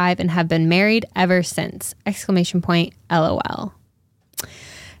 25 and have been married ever since. ! LOL.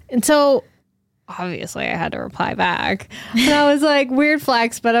 And so obviously I had to reply back. And I was like, weird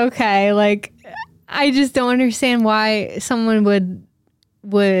flex, but okay. I just don't understand why someone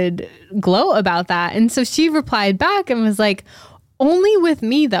would gloat about that. And so she replied back and was like, only with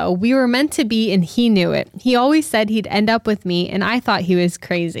me though. We were meant to be and he knew it. He always said he'd end up with me and I thought he was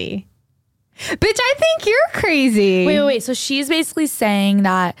crazy. Bitch, I think you're crazy. Wait. So she's basically saying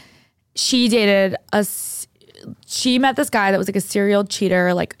that she met this guy that was a serial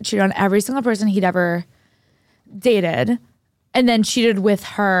cheater, cheated on every single person he'd ever dated, and then cheated with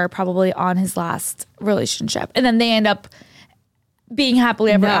her probably on his last relationship. And then they end up being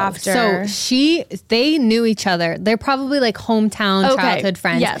happily ever after. So they knew each other. They're probably like hometown childhood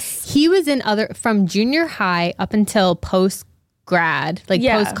friends. Yes. He was in from junior high up until post grad, like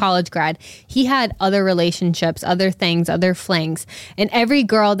post college grad. He had other relationships, other things, other flings. And every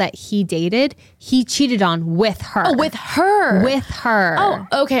girl that he dated, he cheated on with her. Oh, with her. With her.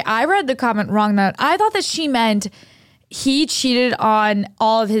 Oh, okay. I read the comment wrong. That I thought that she meant he cheated on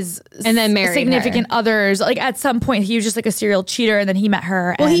all of his and then married significant others. Like at some point, he was just like a serial cheater, and then he met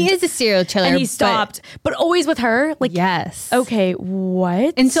her. Well, he is a serial killer, and he stopped, but always with her. Like yes. Okay,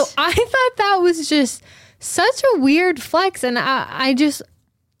 what? And so I thought that was just such a weird flex, and I just,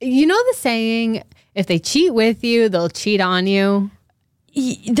 you know, the saying, if they cheat with you, they'll cheat on you.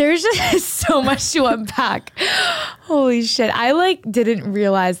 There's just so much to unpack. Holy shit. I like didn't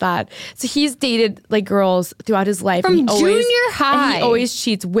realize that. So he's dated like girls throughout his life. From junior high. And he always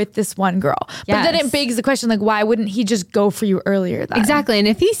cheats with this one girl. But then it begs the question, like, why wouldn't he just go for you earlier then? Exactly. And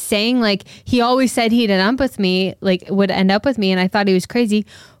if he's saying like, he always said he'd end up with me, like would end up with me, and I thought he was crazy,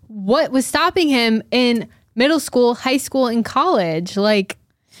 what was stopping him in middle school, high school, and college? Like,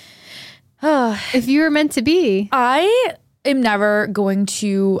 if you were meant to be. I am never going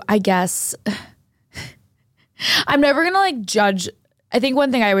to, I guess, I'm never going to like judge. I think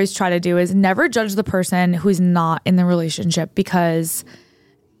one thing I always try to do is never judge the person who's not in the relationship, because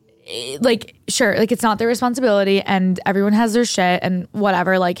like, sure, like it's not their responsibility and everyone has their shit and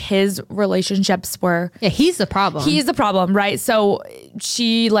whatever. Like his relationships were. Yeah, he's the problem. He's the problem, right? So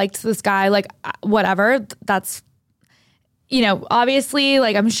she liked this guy, like whatever. That's, you know, obviously,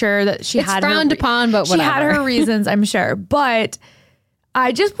 like I'm sure that she had frowned upon, but whatever. She had her reasons, I'm sure. But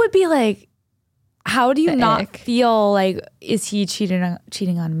I just would be like, how do you not feel like, is he cheating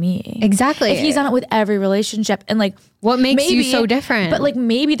on me? Exactly. If he's done it with every relationship, and like, what makes you so different? But like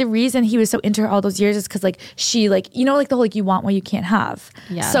maybe the reason he was so into her all those years is because like she like, you know, like the whole like you want what you can't have.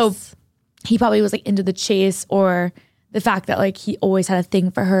 Yes. So he probably was like into the chase, or the fact that like he always had a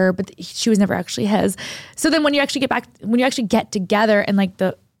thing for her, but she was never actually his. So then when you actually get together and like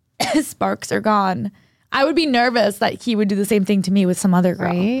the sparks are gone, I would be nervous that he would do the same thing to me with some other girl.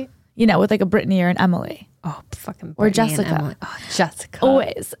 Right? You know, with like a Brittany or an Emily. Oh, fucking Or Brittany Jessica. and Emily. Oh, Jessica.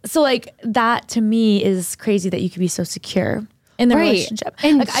 Always. So like that to me is crazy that you could be so secure in the relationship.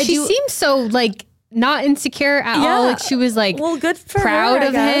 And like, she seems so like not insecure at all. Like she was like, well, good for proud her,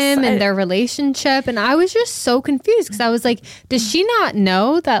 of him and their relationship. And I was just so confused because I was like, does she not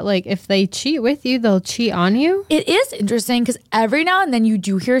know that like if they cheat with you, they'll cheat on you? It is interesting because every now and then you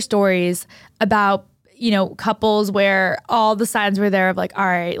do hear stories about, you know, couples where all the signs were there of like, all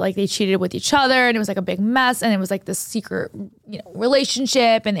right, like they cheated with each other and it was like a big mess and it was like this secret, you know,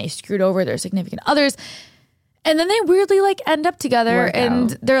 relationship and they screwed over their significant others. And then they weirdly like end up together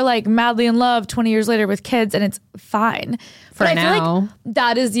and they're like madly in love 20 years later with kids and it's fine. For but now. I feel like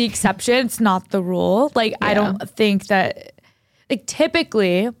that is the exception. It's not the rule. Like, I don't think that, like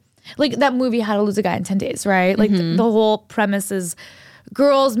typically, like that movie How to Lose a Guy in 10 Days, right? Like the whole premise is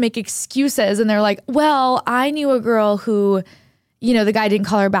girls make excuses and they're like, well, I knew a girl who, you know, the guy didn't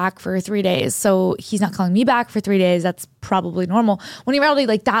call her back for 3 days, so he's not calling me back for 3 days. That's probably normal. When in reality,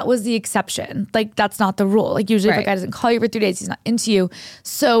 like that was the exception. Like that's not the rule. Like usually if a guy doesn't call you for 3 days, he's not into you.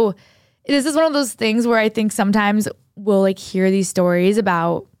 So this is one of those things where I think sometimes we'll like hear these stories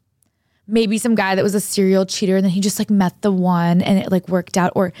about maybe some guy that was a serial cheater and then he just like met the one and it like worked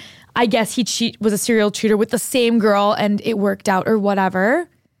out, or I guess he was a serial cheater with the same girl and it worked out or whatever.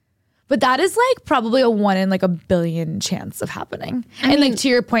 But that is like probably a 1 in like a billion chance of happening. I mean, like to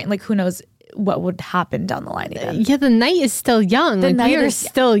your point, like who knows what would happen down the line even. Yeah, the night is still young. Like we are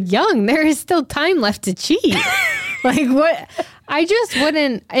still young. There is still time left to cheat. Like what? I just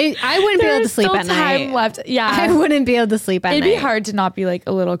wouldn't. I wouldn't be able to sleep at night. Time left. Yeah, I wouldn't be able to sleep at night. It'd be hard to not be like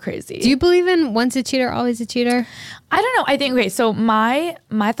a little crazy. Do you believe in once a cheater, always a cheater? I don't know. I think so my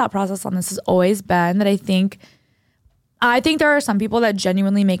thought process on this has always been that I think there are some people that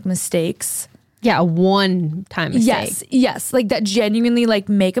genuinely make mistakes. Yeah, a one-time mistake. Yes. Like that genuinely like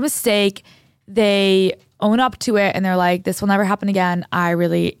make a mistake. They own up to it and they're like, this will never happen again. I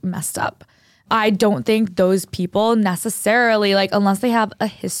really messed up. I don't think those people necessarily, like, unless they have a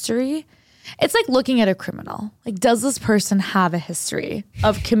history, it's like looking at a criminal. Like, does this person have a history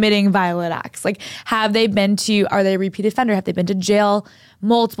of committing violent acts? Like, are they a repeat offender? Have they been to jail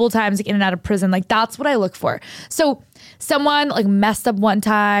multiple times, like in and out of prison? Like, that's what I look for. So someone like messed up one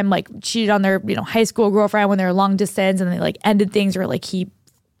time, like cheated on their, you know, high school girlfriend when they were long distance and they like ended things, or like he,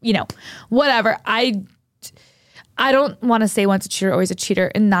 you know, whatever. I don't want to say once a cheater, always a cheater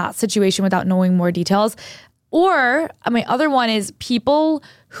in that situation without knowing more details. Or my other one is people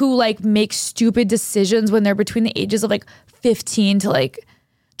who like make stupid decisions when they're between the ages of like 15 to like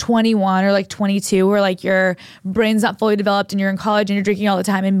 21 or like 22, where like your brain's not fully developed and you're in college and you're drinking all the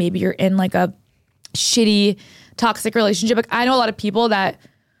time and maybe you're in like a shitty toxic relationship. Like I know a lot of people that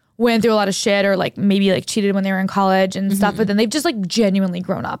went through a lot of shit or like maybe like cheated when they were in college and stuff, but then they've just like genuinely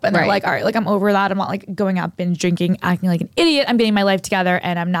grown up and they're like, all right, like I'm over that. I'm not like going out binge drinking, acting like an idiot. I'm getting my life together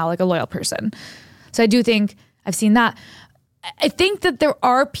and I'm now like a loyal person. So I do think I've seen that. I think that there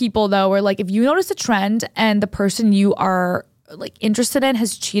are people though where like if you notice a trend and the person you are like interested in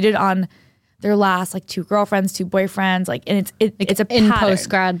has cheated on their last like 2 girlfriends, 2 boyfriends, like, and it's a in pattern.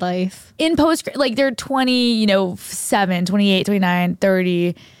 post-grad life. In post, like they're 20, 7, 28, 29,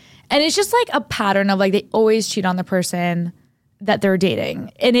 30. And it's just like a pattern of like, they always cheat on the person that they're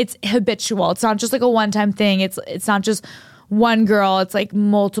dating. And it's habitual. It's not just like a one-time thing. It's not just one girl. It's like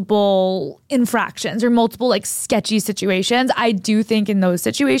multiple infractions or multiple like sketchy situations. I do think in those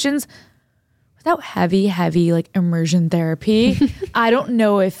situations, without heavy like immersion therapy, I don't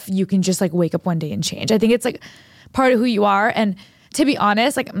know if you can just like wake up one day and change. I think it's like part of who you are. And to be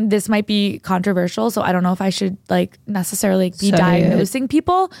honest, like this might be controversial, so I don't know if I should like necessarily like, be diagnosing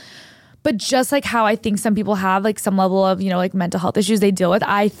people. But just like how I think some people have like some level of, like mental health issues they deal with,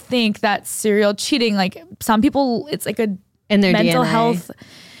 I think that serial cheating, like some people, it's like a in their mental DNA. health.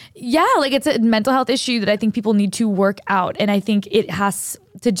 Yeah, like it's a mental health issue that I think people need to work out. And I think it has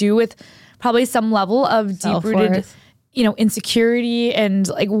to do with probably some level of deep-rooted, insecurity and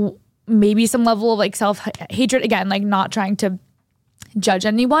like maybe some level of like self-hatred. Again, like not trying to judge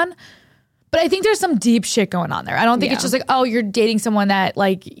anyone, but I think there's some deep shit going on there. I don't think it's just like, oh, you're dating someone that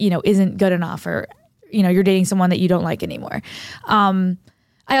like, isn't good enough, or, you're dating someone that you don't like anymore. I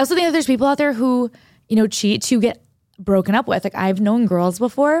also think that there's people out there who, cheat to get broken up with. Like I've known girls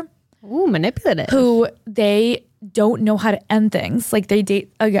before. Ooh, manipulative. Who they don't know how to end things. Like they're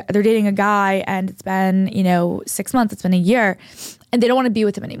dating a guy and it's been, 6 months, it's been a year, and they don't want to be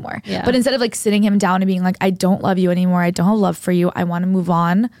with him anymore. Yeah. But instead of like sitting him down and being like, I don't love you anymore, I don't have love for you, I want to move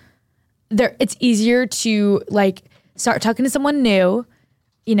on. It's easier to like start talking to someone new,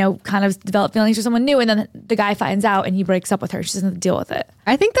 kind of develop feelings for someone new, and then the guy finds out and he breaks up with her. She doesn't have to deal with it.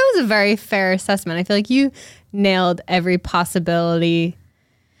 I think that was a very fair assessment. I feel like you nailed every possibility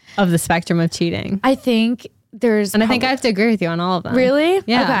of the spectrum of cheating. I think there's... And I think I have to agree with you on all of them. Really?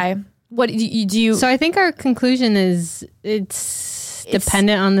 Yeah. Okay. What do you... So I think our conclusion is it's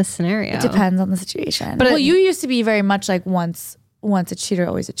dependent on the scenario. It depends on the situation. But you used to be very much like once a cheater,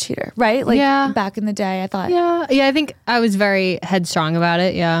 always a cheater, right? Like back in the day, I thought... Yeah, I think I was very headstrong about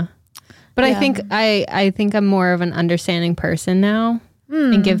it, yeah. But I think I think I'm more of an understanding person now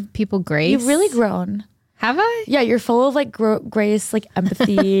and give people grace. You've really grown. Have I? Yeah, you're full of like grace, like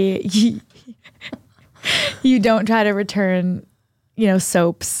empathy. You don't try to return,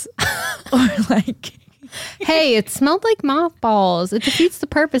 soaps or like... Hey, it smelled like mothballs. It defeats the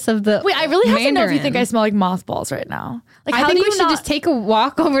purpose of the Wait, I really have to know if you Mandarin. think I smell like mothballs right now. Like, I think we should just take a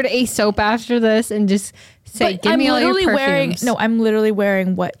walk over to Ace Soap after this and just say, give me all your perfumes. I'm literally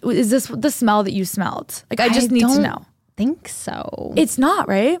wearing what... Is this the smell that you smelled? Like, I just need to know. Think so. It's not,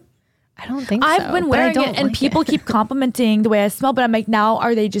 right? I don't think so. I've been wearing it and people keep complimenting the way I smell, but I'm like, now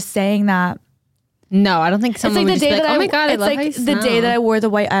are they just saying that? No, I don't think someone would just be like, oh my God, I love how you smell. The day that I wore the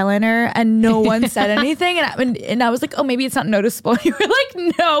white eyeliner and no one said anything. And I was like, oh, maybe it's not noticeable. You were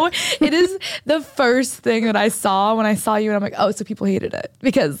like, no, it is the first thing that I saw when I saw you. And I'm like, oh, so people hated it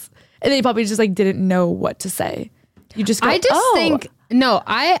because, and they probably just like didn't know what to say. You just go, I just think, no,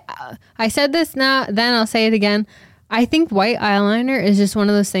 I said this now, then I'll say it again. I think white eyeliner is just one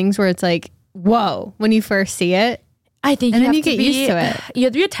of those things where it's like, whoa, when you first see it. I think and you then have you to get used to it. You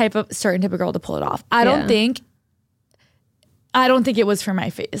have to be a certain type of girl to pull it off. I don't think it was for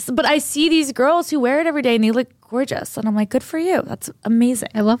my face, but I see these girls who wear it every day and they look gorgeous, and I'm like, good for you. That's amazing.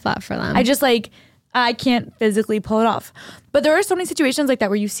 I love that for them. I just like, I can't physically pull it off, but there are so many situations like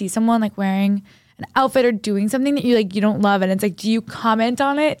that where you see someone like wearing an outfit or doing something that you don't love, and it's like, do you comment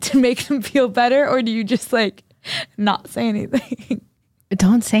on it to make them feel better, or do you just like not say anything?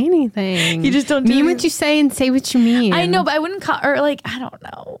 Don't say anything. You just don't mean what you say and say what you mean. I know, but I wouldn't or like, I don't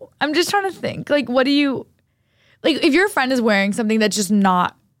know. I'm just trying to think. Like, what do you like if your friend is wearing something that's just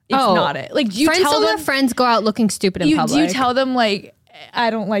not not it. Like, do you friends tell don't them let friends go out looking stupid in public? Do you tell them like, I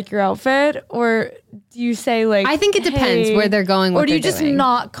don't like your outfit, or do you say like, I think it depends where they're going, or do you just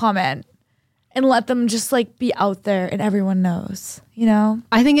not comment and let them just like be out there and everyone knows,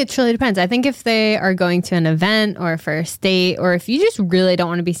 I think it truly depends. I think if they are going to an event or a first date, or if you just really don't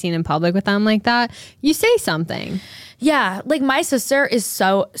want to be seen in public with them like that, you say something. Yeah. Like my sister is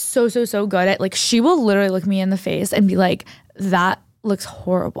so good at like, she will literally look me in the face and be like, that looks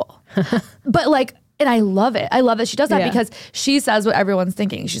horrible. But like, And I love it. I love that she does that Yeah. because she says what everyone's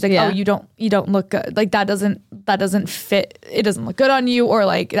thinking. She's like, Yeah. oh, you don't look good. Like that doesn't fit. It doesn't look good on you, or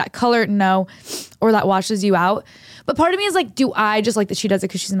like that color, no, or that washes you out. But part of me is like, do I just like that she does it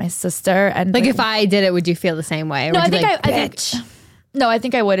because she's my sister? And Like if I did it, would you feel the same way? Or no, would I you think be like, I think no, I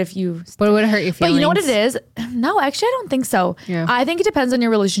think I would if you. But would it hurt your feelings? But you know what it is? No, actually, I don't think so. Yeah. I think it depends on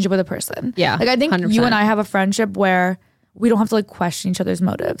your relationship with a person. Yeah, like I think 100%. you and I have a friendship where we don't have to like question each other's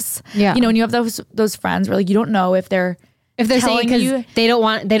motives. Yeah. you know, when you have those friends where like you don't know if they're saying telling because you they don't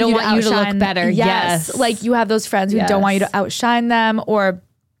want you to outshine- look better. Yes. Like you have those friends who don't want you to outshine them, or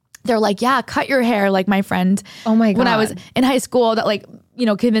they're like, yeah, cut your hair. Like my friend. Oh my When I was God. in high school, that like, you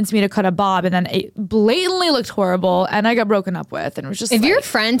know, convinced me to cut a bob, and then it blatantly looked horrible, and I got broken up with, and it was just If like, your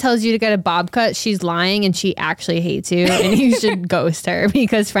friend tells you to get a bob cut, she's lying and she actually hates you, and you should ghost her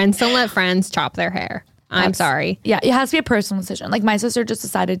because friends don't let friends chop their hair. I'm sorry. Yeah, it has to be a personal decision. Like my sister just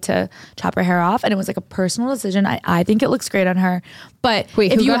decided to chop her hair off, and it was like a personal decision. I think it looks great on her. But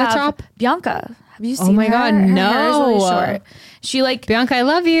Wait, if who you got a have chop? Bianca, have you seen my her? God, Her no. hair is really short. She like Bianca, I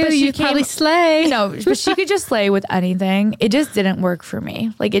love you. But she You probably came- slay. no, but she could just slay with anything. It just didn't work for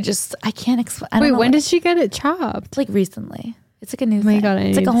me. Like it just I can't explain. I don't Wait, know. when did she get it chopped? Like recently. It's like a new thing. God, I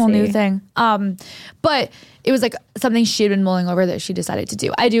it's like need a to whole new see. thing. But it was like something she had been mulling over that she decided to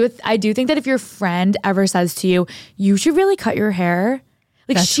do. I do think that if your friend ever says to you, you should really cut your hair,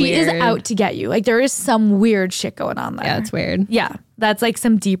 like That's she is weird. out to get you. Like there is some weird shit going on there. Yeah, it's weird. Yeah. That's like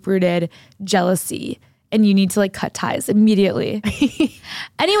some deep rooted jealousy. And you need to like cut ties immediately.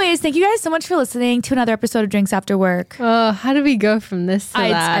 Anyways, thank you guys so much for listening to another episode of Drinks After Work. Oh, how do we go from this to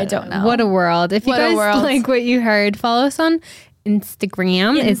that? I don't know. What a world. If you What a guys world. like what you heard, follow us on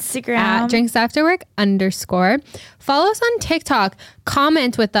Instagram. It's Instagram. at drinksafterwork_. Follow us on TikTok.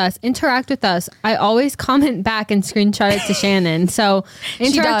 Comment with us. Interact with us. I always comment back and screenshot it to Shannon. So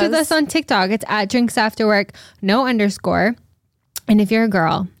interact with does. us on TikTok. It's at drinksafterwork, no underscore. And if you're a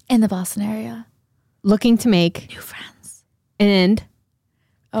girl In the Boston area. looking to make New friends. and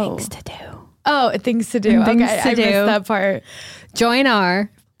Oh. things to do, Oh, things to do. Things Okay, to I do. missed that part. join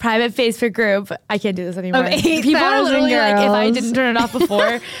our Private Facebook group. I can't do this anymore. Of 8,000 People are literally like, if I girls. didn't turn it off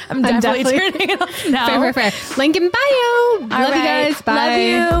before, I'm definitely definitely- turning it off now. fair. Link in bio. Love you All right. guys.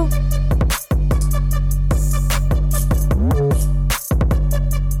 Bye. Love you.